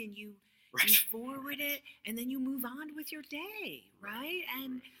Hanks, right? And you Right. forward it, and then you move on with your day, right?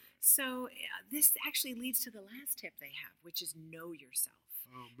 And so this actually leads to the last tip they have, which is know yourself.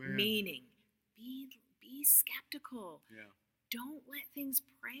 Oh man. Meaning, be skeptical. Yeah. Don't let things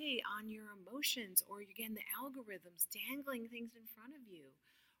prey on your emotions or, again, the algorithms dangling things in front of you,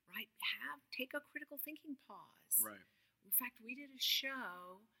 right? Take a critical thinking pause. Right. In fact, we did a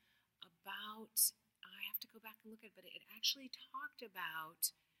show about, I have to go back and look at it, but it actually talked about,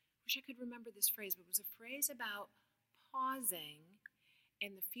 I wish I could remember this phrase, but it was a phrase about pausing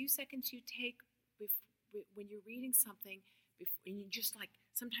and the few seconds you take when you're reading something, and you just like,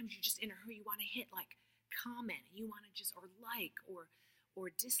 sometimes you're just in a hurry, you want to hit like comment, and you want to just, or like, or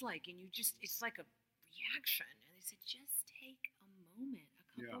dislike, and you just, it's like a reaction. And they said, just take a moment, a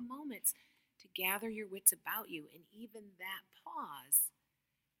couple moments to gather your wits about you. And even that pause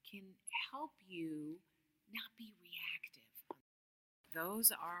can help you not be reactive.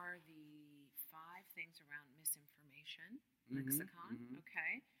 Those are the 5 things around misinformation lexicon. Mm-hmm.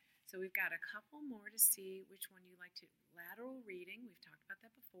 Okay. So we've got a couple more to see which one you like to. Lateral reading, we've talked about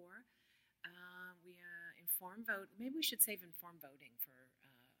that before. Informed vote. Maybe we should save informed voting for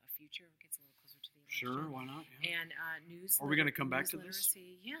a future. It gets a little closer to the election. Sure, why not? Yeah. And news. Are we going to come back to this?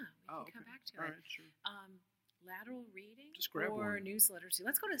 Literacy. Yeah, we can come back to All it. right, sure. Lateral reading. Just grab or one. news literacy.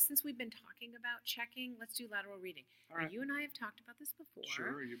 Let's go to, since we've been talking about checking, let's do lateral reading. All right. You and I have talked about this before.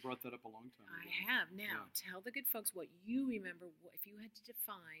 Sure, you brought that up a long time ago. I have. Now, tell the good folks what you remember, if you had to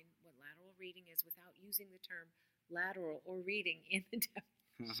define what lateral reading is without using the term lateral or reading in the definition.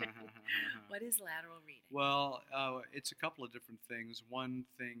 What is lateral reading? Well, it's a couple of different things. One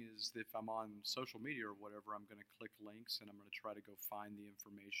thing is if I'm on social media or whatever, I'm going to click links and I'm going to try to go find the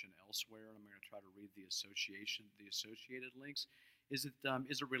information elsewhere, and I'm going to try to read the associated links. Is it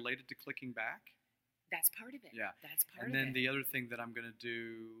related to clicking back? That's part of it. Yeah. That's part And of it. then the other thing that I'm going to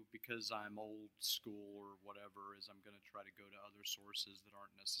do, because I'm old school or whatever, is I'm going to try to go to other sources that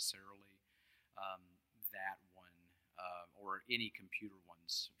aren't necessarily that one or any computer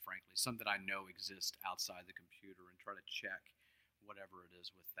ones, frankly. Some that I know exist outside the computer, and try to check whatever it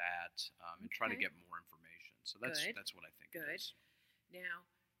is with that and try to get more information. So that's what I think it is. Now,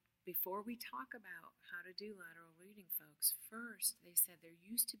 before we talk about how to do lateral reading, folks, first they said there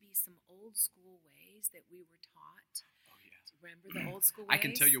used to be some old school ways that we were taught. Oh, yeah. Remember the old school ways? I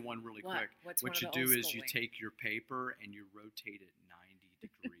can tell you one really quick. What's what one you of the do old is school you ways? take your paper and you rotate it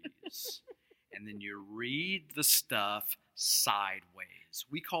 90 degrees. And then you read the stuff sideways.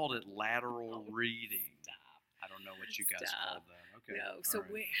 We called it lateral reading. Stop. I don't know what you guys called that. Okay. No. So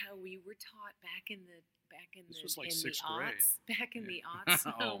how we were taught back in the This was like in sixth the grade. aughts, back in the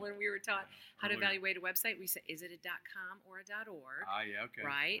aughts, when we were taught how to earlier. evaluate a website, we said, is it a .com or a .org? Ah, yeah, okay.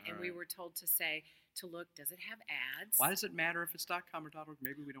 Right? All And we were told to say, to look, does it have ads? Why does it matter if it's .com or .org?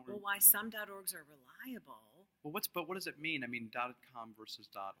 Maybe we don't. Well, why some .orgs are reliable. Well, what does it mean? I mean, .com versus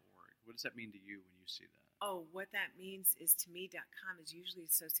 .org. What does that mean to you when you see that? Oh, what that means is, to me, .com is usually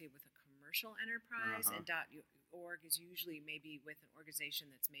associated with a commercial enterprise, and .org is usually maybe with an organization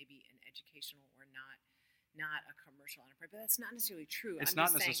that's maybe an educational or not a commercial enterprise. But that's not necessarily true. It's I'm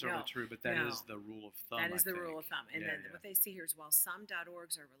not just saying, necessarily true, but that is the rule of thumb. That is the I think. rule of thumb. And Yeah, then what they see here is, while some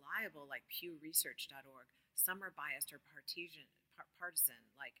 .orgs are reliable, like PewResearch.org, some are biased or partisan,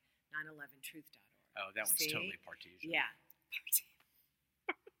 like 911truth.org. Oh, that one's totally partisan. Yeah.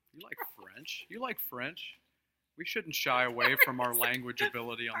 You like French? You like French? We shouldn't shy away from our language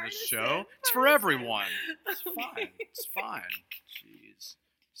ability on this show. It's for everyone. It's fine. It's fine. Jeez,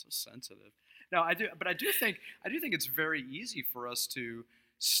 so sensitive. No, I do think it's very easy for us to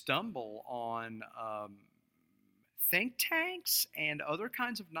stumble on think tanks and other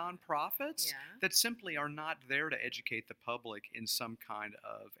kinds of nonprofits that simply are not there to educate the public in some kind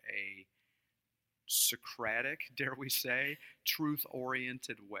of a Socratic, dare we say,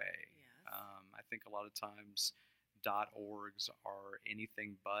 truth-oriented way. Yes. I think a lot of times .orgs are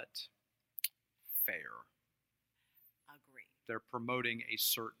anything but fair. Agree. they're promoting a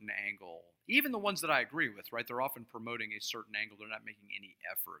certain angle. Even the ones that I agree with, right? They're often promoting a certain angle. They're not making any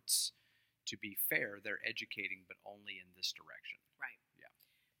efforts to be fair. They're educating, but only in this direction. Right. Yeah.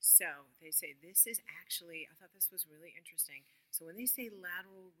 So they say this is actually, I thought this was really interesting. So when they say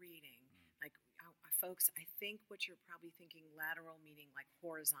lateral reading, like folks, I think what you're probably thinking lateral meaning like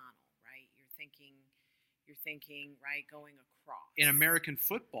horizontal, right? You're thinking, right, going across. In American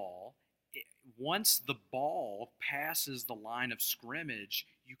football, once the ball passes the line of scrimmage,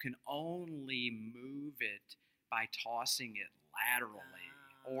 you can only move it by tossing it laterally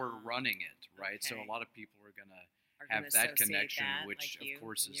or running it, right? Okay. So a lot of people are going to Are have gonna that associate connection, that, which like you, of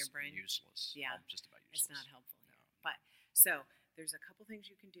course in is your brain. useless. Yeah. Just about useless. It's not helpful. No. But so there's a couple things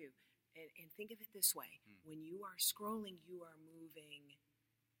you can do. And think of it this way. When you are scrolling, you are moving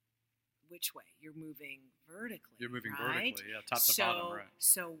which way? You're moving vertically. You're moving right? vertically, yeah, top to bottom, right.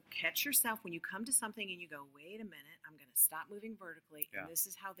 So catch yourself when you come to something and you go, wait a minute, I'm going to stop moving vertically. Yeah. And this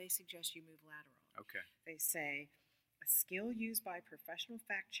is how they suggest you move lateral. Okay. They say, a skill used by professional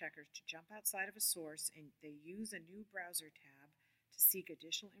fact checkers to jump outside of a source, and they use a new browser tab to seek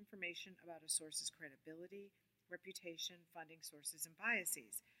additional information about a source's credibility, reputation, funding sources, and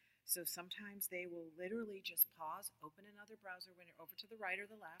biases. So sometimes they will literally just pause, open another browser window over to the right or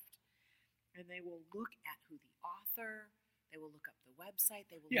the left, and they will look at who the author, they will look up the website,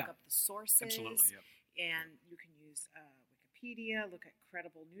 they will look up the sources. Absolutely, yep. And you can use Wikipedia, look at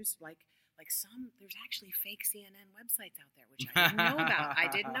credible news, like there's actually fake CNN websites out there, which I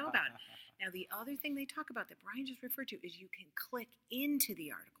didn't know about. Now, the other thing they talk about that Brian just referred to is you can click into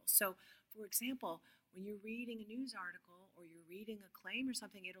the article. So, for example, when you're reading a news article or you're reading a claim or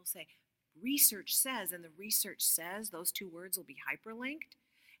something, it'll say, research says, and the research says, those two words will be hyperlinked.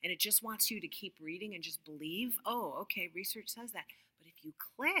 And it just wants you to keep reading and just believe, oh, okay, research says that. But if you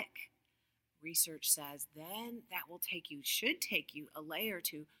click, research says, then that should take you a layer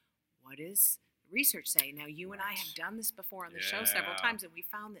to what does the research say? Now, you and I have done this before on the show several times, and we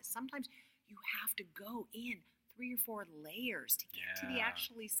found that sometimes you have to go in 3 or 4 layers to get to the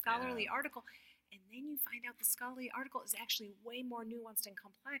actually scholarly article. And then you find out the scholarly article is actually way more nuanced and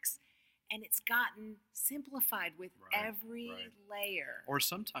complex. And it's gotten simplified with every layer. Or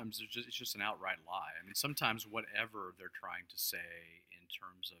sometimes it's just an outright lie. I mean, sometimes whatever they're trying to say in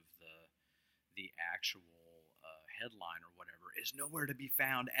terms of the actual headline or whatever is nowhere to be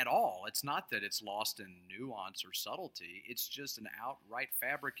found at all. It's not that it's lost in nuance or subtlety. It's just an outright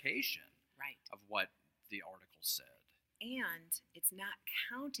fabrication of what the article said. And it's not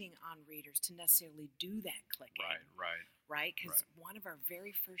counting on readers to necessarily do that clicking. Right? Because one of our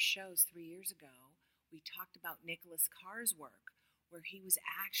very first shows 3 years ago, we talked about Nicholas Carr's work, where he was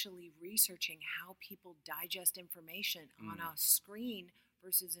actually researching how people digest information on a screen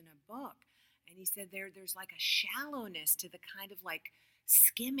versus in a book. And he said there's like a shallowness to the kind of like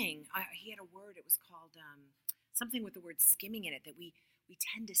skimming. He had a word, it was called something with the word skimming in it, that we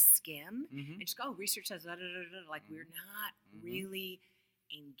tend to skim and just go, research says, like we're not really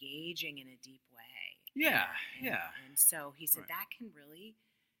engaging in a deep way. And so he said that can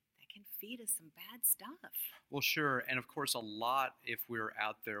feed us some bad stuff. Well, sure. And of course, a lot, if we're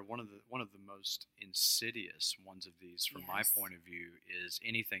out there, one of the most insidious ones of these, from my point of view, is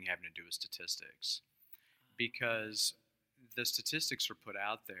anything having to do with statistics. Because the statistics are put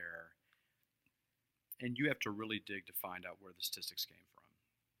out there, and you have to really dig to find out where the statistics came from.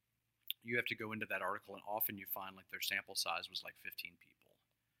 You have to go into that article, and often you find like their sample size was like 15 people.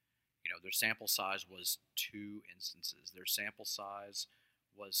 You know, their sample size was 2 instances. Their sample size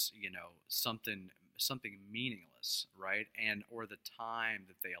was, something meaningless, right? And or the time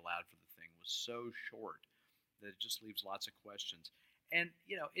that they allowed for the thing was so short that it just leaves lots of questions. And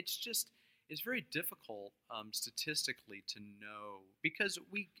it's very difficult statistically to know, because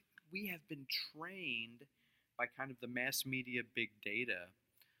we have been trained by kind of the mass media big data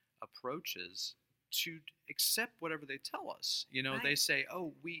approaches to accept whatever they tell us. They say,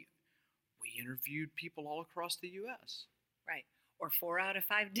 oh, we interviewed people all across the U.S. Right. Or 4 out of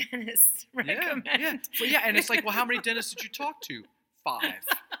 5 dentists recommend. Yeah, and it's like, well, how many dentists did you talk to? 5.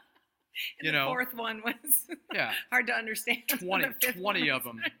 And the fourth one was hard to understand. 20 of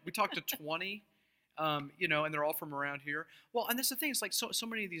them. We talked to 20, and they're all from around here. Well, and that's the thing. It's like so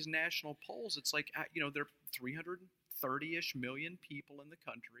many of these national polls, it's like, there are 330-ish million people in the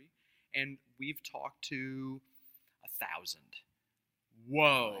country, and we've talked to 1,000.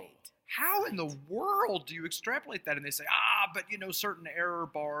 Whoa. Right. How in the world do you extrapolate that? And they say, but certain error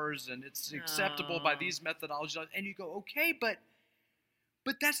bars, and it's acceptable by these methodologies. And you go, okay, but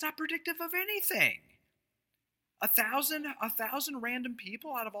that's not predictive of anything. a thousand random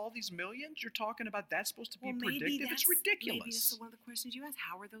people out of all these millions. You're talking about that's supposed to be predictive. It's ridiculous. Maybe that's one of the questions you asked.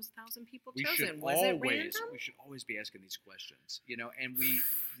 How were those 1,000 people We chosen? should Was it random? we should always be asking these questions, and we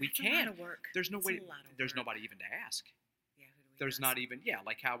That's can't. a lot of work. There's no That's way. a lot of There's work. nobody even to ask. Yeah, who do we There's ask? not even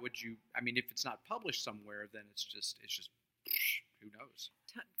like how would you? I mean, if it's not published somewhere, then it's just who knows?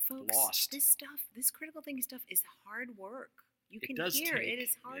 Folks, Lost. this critical thinking stuff is hard work. You It can does hear take, it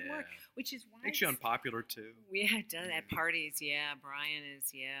is hard work, yeah. which is why Makes you unpopular too. Yeah, it does. At Yeah. parties, yeah. Brian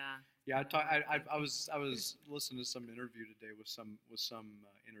is, yeah. Yeah, I was listening to some interview today with some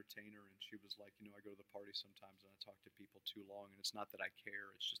entertainer, and she was like, I go to the party sometimes and I talk to people too long, and it's not that I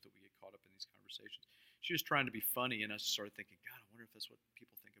care, it's just that we get caught up in these conversations. She was trying to be funny, and I started thinking, God, I wonder if that's what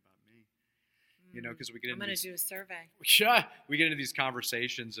people think about me. Because we get I'm into going these, to do a survey. we get into these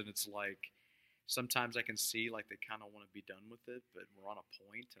conversations, and it's like sometimes I can see like they kind of want to be done with it, but we're on a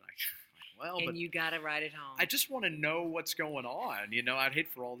point, and And you got to ride it home. I just want to know what's going on. I'd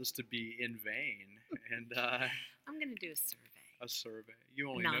hate for all this to be in vain. And I'm going to do a survey. a survey. You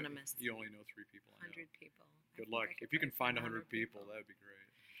only Anonymous. Know 3 people. I know. 100 people. Good I think luck. I could If you can probably find 100 people, that'd be great.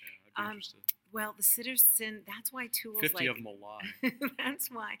 Yeah, I'd be interested. Well, the citizen, that's why tools 50 like of them will lie. that's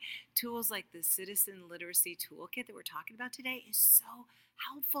why tools like the Citizen Literacy Toolkit that we're talking about today is so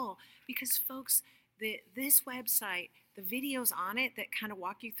helpful because, folks, this website, the videos on it that kind of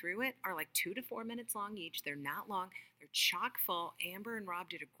walk you through it are like 2 to 4 minutes long each. They're not long. They're chock full. Amber and Rob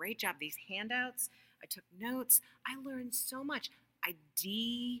did a great job. These handouts, I took notes. I learned so much. I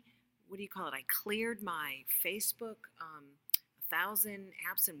cleared my Facebook 1,000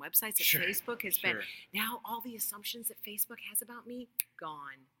 apps and websites that Sure, Facebook has been. sure. Now all the assumptions that Facebook has about me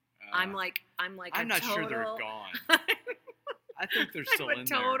gone. I'm like I'm a not total, sure they're gone. I think they're still I'm in a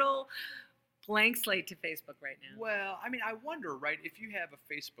there. total blank slate to Facebook right now. Well, I mean, I wonder, right? If you have a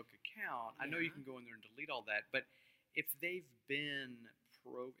Facebook account, I know you Yeah. can go in there and delete all that, but if they've been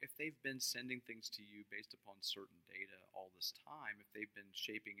sending things to you based upon certain data all this time, if they've been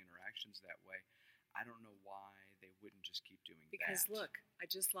shaping interactions that way, I don't know why they wouldn't just keep doing Because that. look, I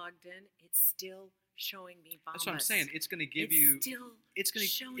just logged in. It's still showing me Bombas. That's what I'm saying. It's going to give you. Still It's going to.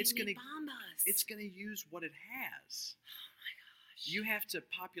 showing It's going me to. Bombas. It's going to use what it has. Oh my gosh. You have to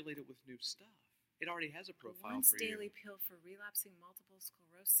populate it with new stuff. It already has a profile Once for daily you. pill for relapsing multiple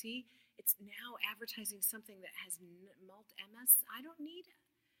sclerosis. See, it's now advertising something that has MS. I don't need it.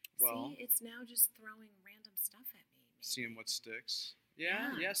 Well, See, it's now just throwing random stuff at me. Maybe. seeing what sticks.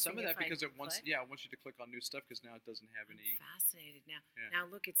 Yeah, Yeah, some of seeing that if I because it wants. click. Yeah, it wants you to click on new stuff because now it doesn't have I'm any. fascinated now. Yeah. Now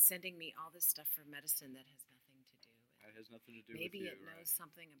look, it's sending me all this stuff for medicine that has nothing to do with. It has nothing to do Maybe with you. it knows Right?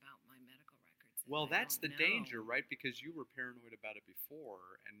 something about my medical records. Well, I that's the don't know. danger, right? Because you were paranoid about it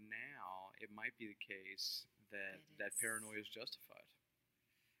before, and now it might be the case that That paranoia is justified.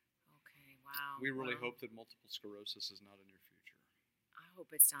 Okay, wow. We really well, hope that multiple sclerosis is not in your future. I hope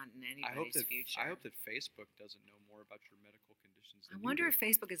it's not in anybody's I hope that future. I hope that Facebook doesn't know more about your medical conditions. I Than wonder you if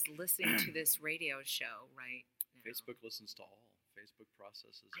Facebook is listening to this radio show right now. Facebook listens to all. Facebook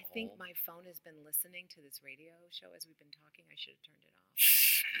processes I all. think my phone has been listening to this radio show as we've been talking. I should have turned it off.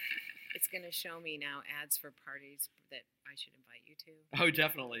 It's going to show me now ads for parties that I should invite you to. Oh,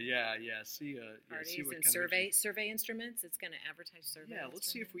 definitely. Yeah. See. Parties See what and kind of survey instruments. It's going to advertise survey. Yeah. Let's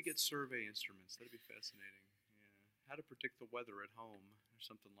see if we get instruments. survey instruments. That'd be fascinating. Yeah. How to predict the weather at home or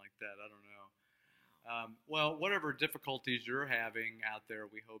something like that. I don't know. Well, whatever difficulties you're having out there,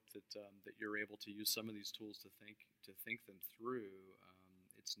 we hope that that you're able to use some of these tools to think them through.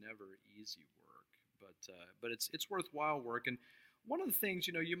 It's never easy work, but it's worthwhile work. And one of the things,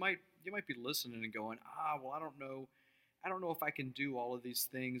 you might be listening and going, well, I don't know if I can do all of these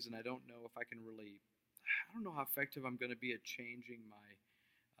things, and I don't know if I don't know how effective I'm going to be at changing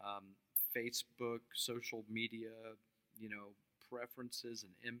my Facebook, social media, preferences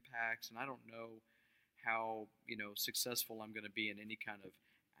and impacts, and I don't know how successful I'm going to be in any kind of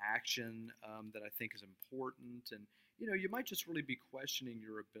action that I think is important. And you might just really be questioning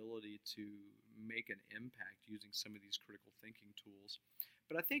your ability to make an impact using some of these critical thinking tools.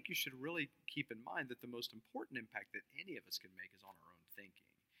 But I think you should really keep in mind that the most important impact that any of us can make is on our own thinking.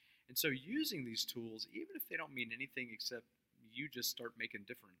 And so using these tools, even if they don't mean anything except you just start making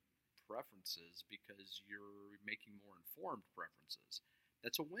different preferences because you're making more informed preferences,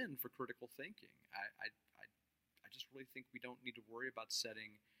 that's a win for critical thinking. I just really think we don't need to worry about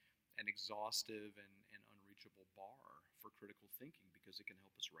setting an exhaustive and unreachable bar for critical thinking because it can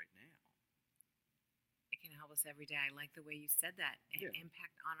help us right now. It can help us every day. I like the way you said that. An Yeah.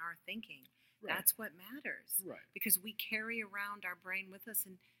 impact on our thinking. Right. That's what matters. Right. Because we carry around our brain with us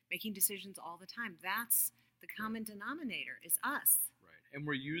and making decisions all the time. That's the common denominator is us. Right. And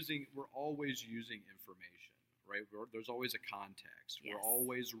we're always using information, right? There's always a context. Yes. We're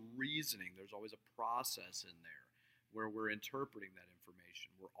always reasoning. There's always a process in there where we're interpreting that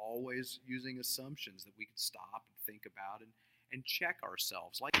information. We're always using assumptions that we can stop and think about and check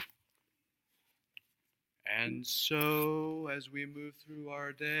ourselves. And so, as we move through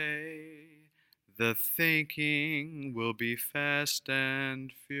our day, the thinking will be fast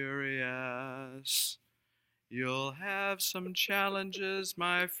and furious. You'll have some challenges,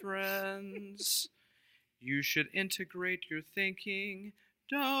 my friends. You should integrate your thinking.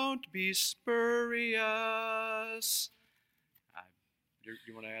 Don't be spurious.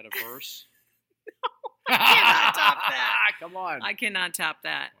 You want to add a verse? I cannot top that. Come on. I cannot top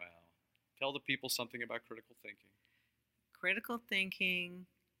that. Well, tell the people something about critical thinking. Critical thinking.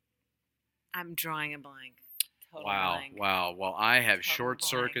 I'm drawing a blank. Total Wow, blank. wow. Well, I have Total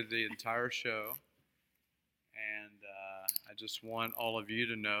short-circuited the entire show. And I just want all of you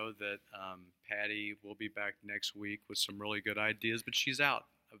to know that Patty will be back next week with some really good ideas, but she's out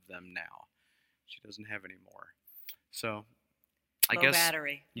of them now. She doesn't have any more. So I Low guess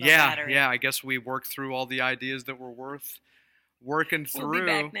battery. Low yeah, battery. I guess we worked through all the ideas that were worth working through. We'll be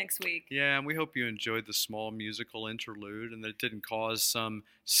back next week. Yeah, and we hope you enjoyed the small musical interlude and that it didn't cause some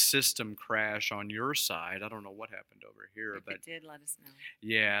system crash on your side. I don't know what happened over here, If but it did, let us know.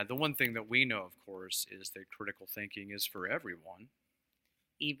 yeah, the one thing that we know, of course, is that critical thinking is for everyone.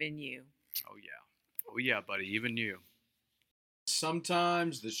 Even you. Oh, yeah. Oh, yeah, buddy, even you.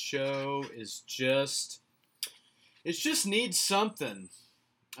 Sometimes the show is just needs something.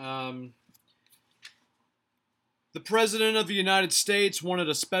 The President of the United States wanted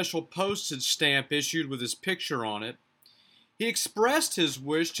a special postage stamp issued with his picture on it. He expressed his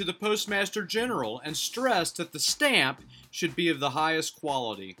wish to the Postmaster General and stressed that the stamp should be of the highest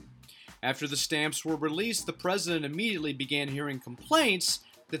quality. After the stamps were released, the President immediately began hearing complaints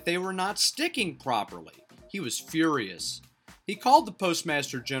that they were not sticking properly. He was furious. He called the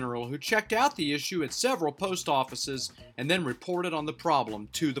Postmaster General, who checked out the issue at several post offices and then reported on the problem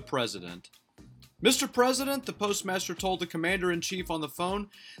to the President. Mr. President, the postmaster told the commander-in-chief on the phone,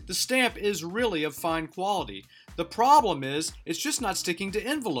 the stamp is really of fine quality. The problem is, it's just not sticking to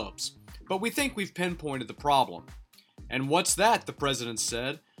envelopes. But we think we've pinpointed the problem. And what's that? The president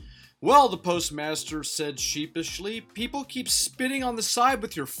said. Well, the postmaster said sheepishly, people keep spitting on the side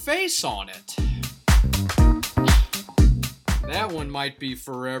with your face on it. That one might be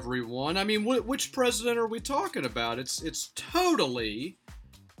for everyone. I mean, which president are we talking about? It's totally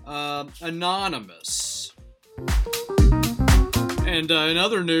anonymous. And in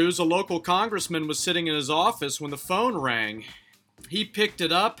other news, a local congressman was sitting in his office when the phone rang. He picked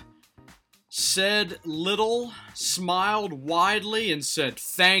it up, said little, smiled widely, and said,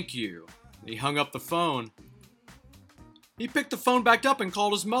 "Thank you." He hung up the phone. He picked the phone back up and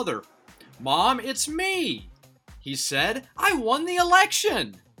called his mother. "Mom, it's me," he said. "I won the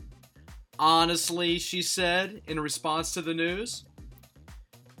election." "Honestly," she said in response to the news.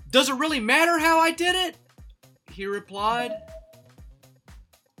 "Does it really matter how I did it?" he replied.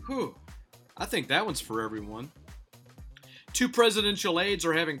 Whew, I think that one's for everyone. Two presidential aides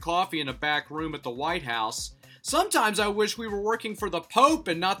are having coffee in a back room at the White House. "Sometimes I wish we were working for the Pope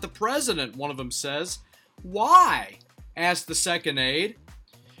and not the president," one of them says. "Why?" asked the second aide.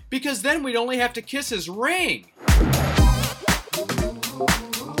 "Because then we'd only have to kiss his ring."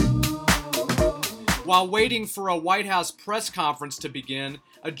 While waiting for a White House press conference to begin,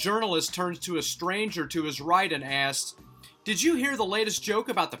 a journalist turns to a stranger to his right and asks, "Did you hear the latest joke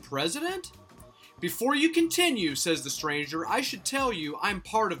about the president?" "Before you continue," says the stranger, "I should tell you I'm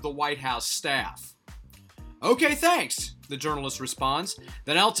part of the White House staff." "Okay, thanks," the journalist responds.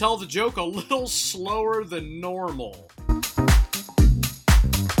 "Then I'll tell the joke a little slower than normal."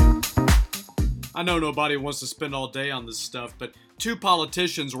 I know nobody wants to spend all day on this stuff, but two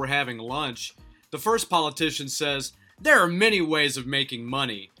politicians were having lunch. The first politician says, "There are many ways of making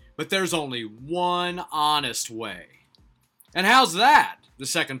money, but there's only one honest way." "And how's that?" the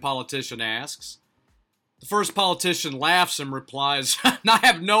second politician asks. The first politician laughs and replies, "I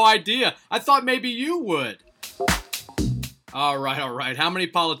have no idea. I thought maybe you would." All right. How many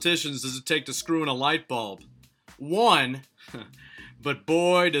politicians does it take to screw in a light bulb? One. But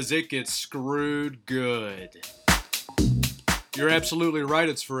boy, does it get screwed good. You're absolutely right,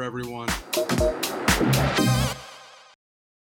 it's for everyone.